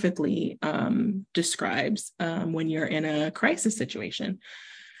that perfectly describes when you're in a crisis situation.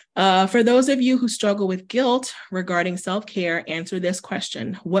 For those of you who struggle with guilt regarding self-care, answer this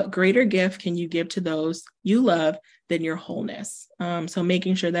question: what greater gift can you give to those you love than your wholeness? So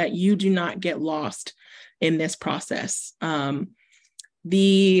making sure that you do not get lost in this process.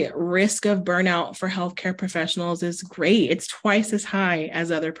 The risk of burnout for healthcare professionals is great. It's twice as high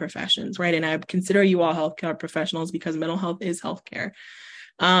as other professions, right? And I consider you all healthcare professionals because mental health is healthcare.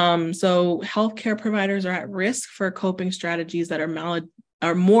 So healthcare providers are at risk for coping strategies that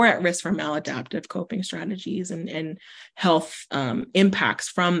are more at risk for maladaptive coping strategies and health impacts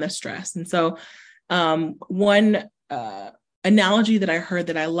from the stress. And so one analogy that I heard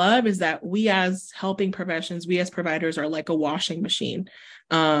that I love is that we as helping professions, we as providers are like a washing machine.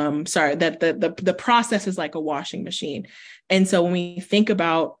 That the process is like a washing machine. And so when we think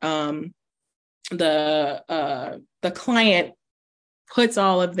about the client puts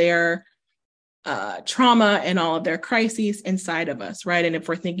all of their trauma and all of their crises inside of us, right? And if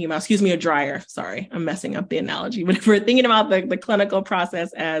we're thinking about, a dryer, sorry, I'm messing up the analogy, but if we're thinking about the clinical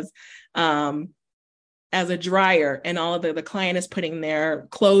process as a dryer, and all of the client is putting their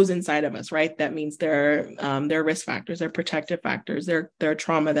clothes inside of us, right? That means their risk factors, their protective factors, their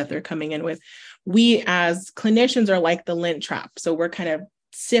trauma that they're coming in with. We as clinicians are like the lint trap. So we're kind of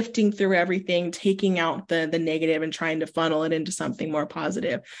sifting through everything, taking out the negative and trying to funnel it into something more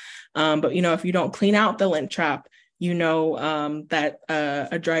positive. But, if you don't clean out the lint trap, that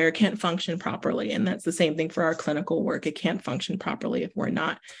a dryer can't function properly. And that's the same thing for our clinical work. It can't function properly if we're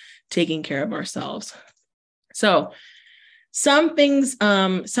not taking care of ourselves. So some things,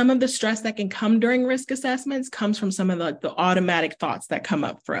 some of the stress that can come during risk assessments comes from some of the automatic thoughts that come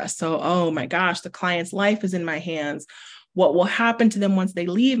up for us. So, oh my gosh, the client's life is in my hands. What will happen to them once they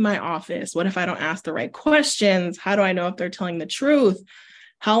leave my office? What if I don't ask the right questions? How do I know if they're telling the truth?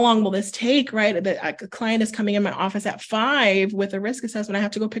 How long will this take, right? A client is coming in my office at 5 with a risk assessment. I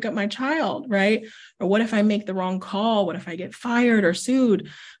have to go pick up my child, right? Or what if I make the wrong call? What if I get fired or sued?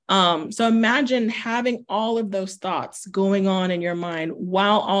 So imagine having all of those thoughts going on in your mind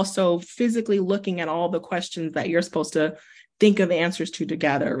while also physically looking at all the questions that you're supposed to think of answers to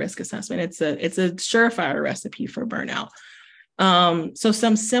gather a risk assessment. It's a surefire recipe for burnout. So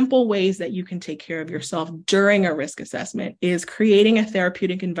some simple ways that you can take care of yourself during a risk assessment is creating a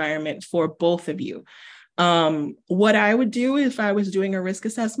therapeutic environment for both of you. What I would do if I was doing a risk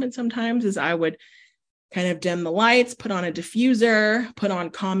assessment sometimes is I would kind of dim the lights, put on a diffuser, put on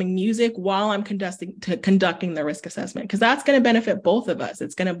calming music while I'm conducting the risk assessment, because that's going to benefit both of us.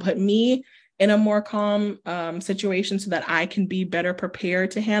 It's going to put me in a more calm situation so that I can be better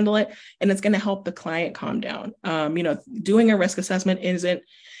prepared to handle it. And it's going to help the client calm down. Doing a risk assessment it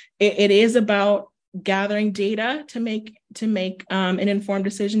is about gathering data to make an informed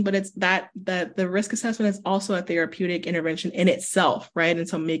decision, but it's that the risk assessment is also a therapeutic intervention in itself, right? And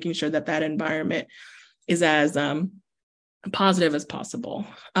so making sure that environment is as positive as possible.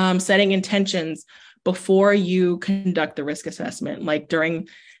 Setting intentions before you conduct the risk assessment, like during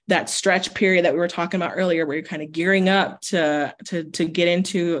that stretch period that we were talking about earlier, where you're kind of gearing up to get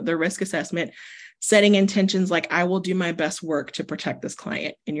into the risk assessment, setting intentions like, I will do my best work to protect this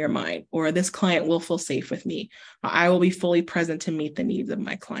client in your mind, or this client will feel safe with me. I will be fully present to meet the needs of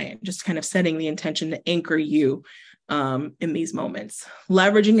my client. Just kind of setting the intention to anchor you in these moments.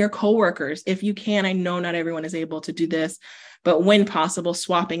 Leveraging your coworkers if you can. I know not everyone is able to do this, but when possible,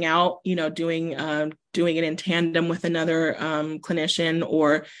 swapping out, doing it in tandem with another clinician,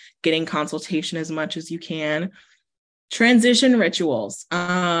 or getting consultation as much as you can. Transition rituals.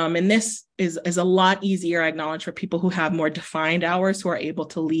 And this is a lot easier, I acknowledge, for people who have more defined hours, who are able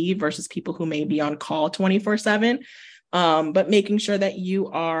to leave versus people who may be on call 24/7. But making sure that you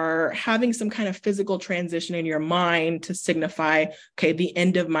are having some kind of physical transition in your mind to signify, okay, the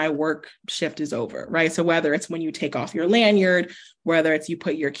end of my work shift is over, right? So whether it's when you take off your lanyard, whether it's you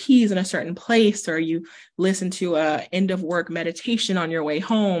put your keys in a certain place, or you listen to a end of work meditation on your way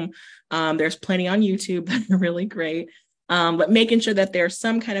home, there's plenty on YouTube that are really great. But making sure that there's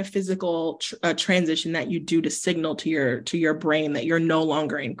some kind of physical transition that you do to signal to your brain that you're no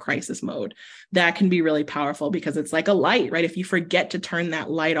longer in crisis mode. That can be really powerful, because it's like a light, right? If you forget to turn that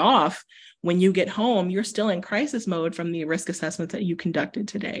light off when you get home, you're still in crisis mode from the risk assessments that you conducted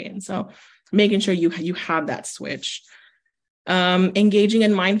today. And so making sure you have that switch. Engaging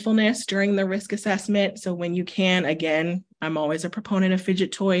in mindfulness during the risk assessment. So when you can, again, I'm always a proponent of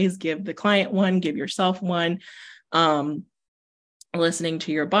fidget toys. Give the client one, give yourself one. Listening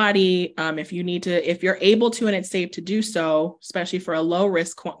to your body. If you're able to, and it's safe to do so, especially for a low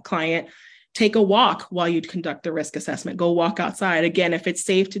risk client, take a walk while you conduct the risk assessment. Go walk outside. Again, if it's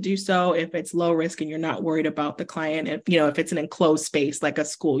safe to do so, if it's low risk and you're not worried about the client, if it's an enclosed space like a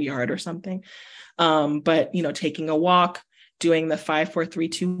schoolyard or something. But taking a walk, doing the 5, 4, 3,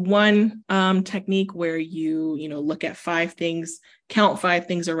 2, 1 technique, where you look at 5 things, count 5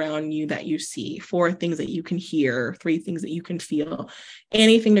 things around you that you see, 4 things that you can hear, 3 things that you can feel,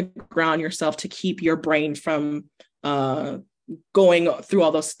 anything to ground yourself, to keep your brain from going through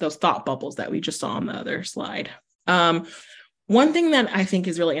all those thought bubbles that we just saw on the other slide. One thing that I think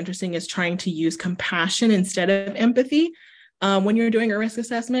is really interesting is trying to use compassion instead of empathy. When you're doing a risk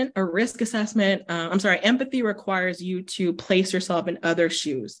assessment, empathy requires you to place yourself in other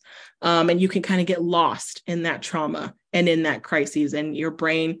shoes. And you can kind of get lost in that trauma and in that crisis, and your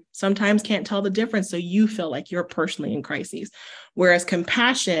brain sometimes can't tell the difference. So you feel like you're personally in crises. Whereas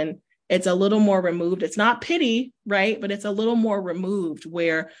compassion, it's a little more removed. It's not pity, right? But it's a little more removed,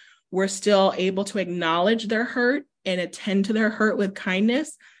 where we're still able to acknowledge their hurt and attend to their hurt with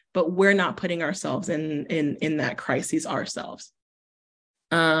kindness, but we're not putting ourselves in that crisis ourselves.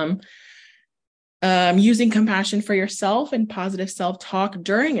 Using compassion for yourself and positive self-talk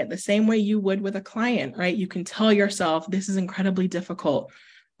during it, the same way you would with a client, right? You can tell yourself, this is incredibly difficult.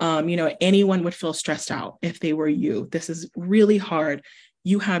 Anyone would feel stressed out if they were you. This is really hard.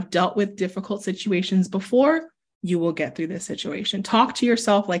 You have dealt with difficult situations before. you will get through this situation. Talk to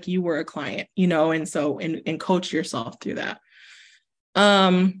yourself like you were a client, and coach yourself through that.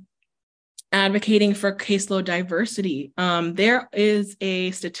 Advocating for caseload diversity. There is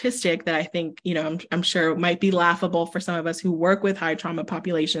a statistic that I think, I'm sure might be laughable for some of us who work with high trauma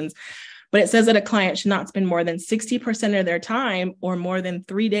populations, but it says that a client should not spend more than 60% of their time or more than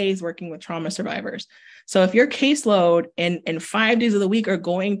 3 days working with trauma survivors. So if your caseload and 5 days of the week are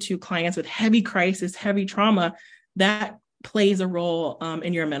going to clients with heavy crisis, heavy trauma, that plays a role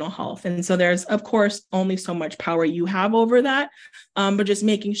in your mental health. And so there's, of course, only so much power you have over that, but just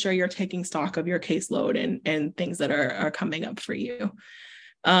making sure you're taking stock of your caseload and things that are coming up for you.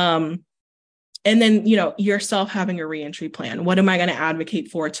 And then, yourself having a reentry plan. What am I going to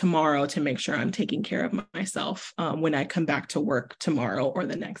advocate for tomorrow to make sure I'm taking care of myself when I come back to work tomorrow or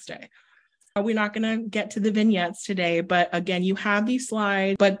the next day? We're not going to get to the vignettes today, but again, you have these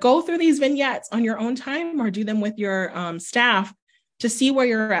slides, but go through these vignettes on your own time or do them with your staff to see where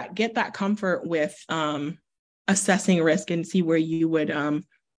you're at. Get that comfort with assessing risk and see where you would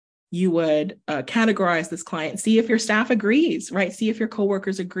categorize this client. See if your staff agrees, right? See if your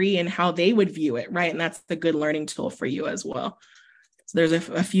coworkers agree and how they would view it, right? And that's a good learning tool for you as well. So there's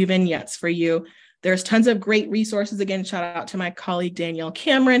a few vignettes for you. There's tons of great resources. Again, shout out to my colleague, Danielle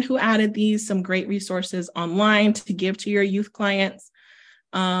Cameron, who added some great resources online to give to your youth clients.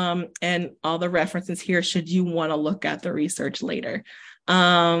 And all the references here, should you want to look at the research later.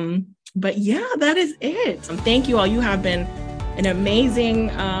 But yeah, that is it. Thank you all. You have been an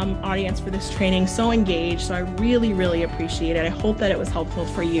amazing audience for this training, so engaged. So I really, really appreciate it. I hope that it was helpful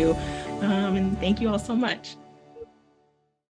for you. And thank you all so much.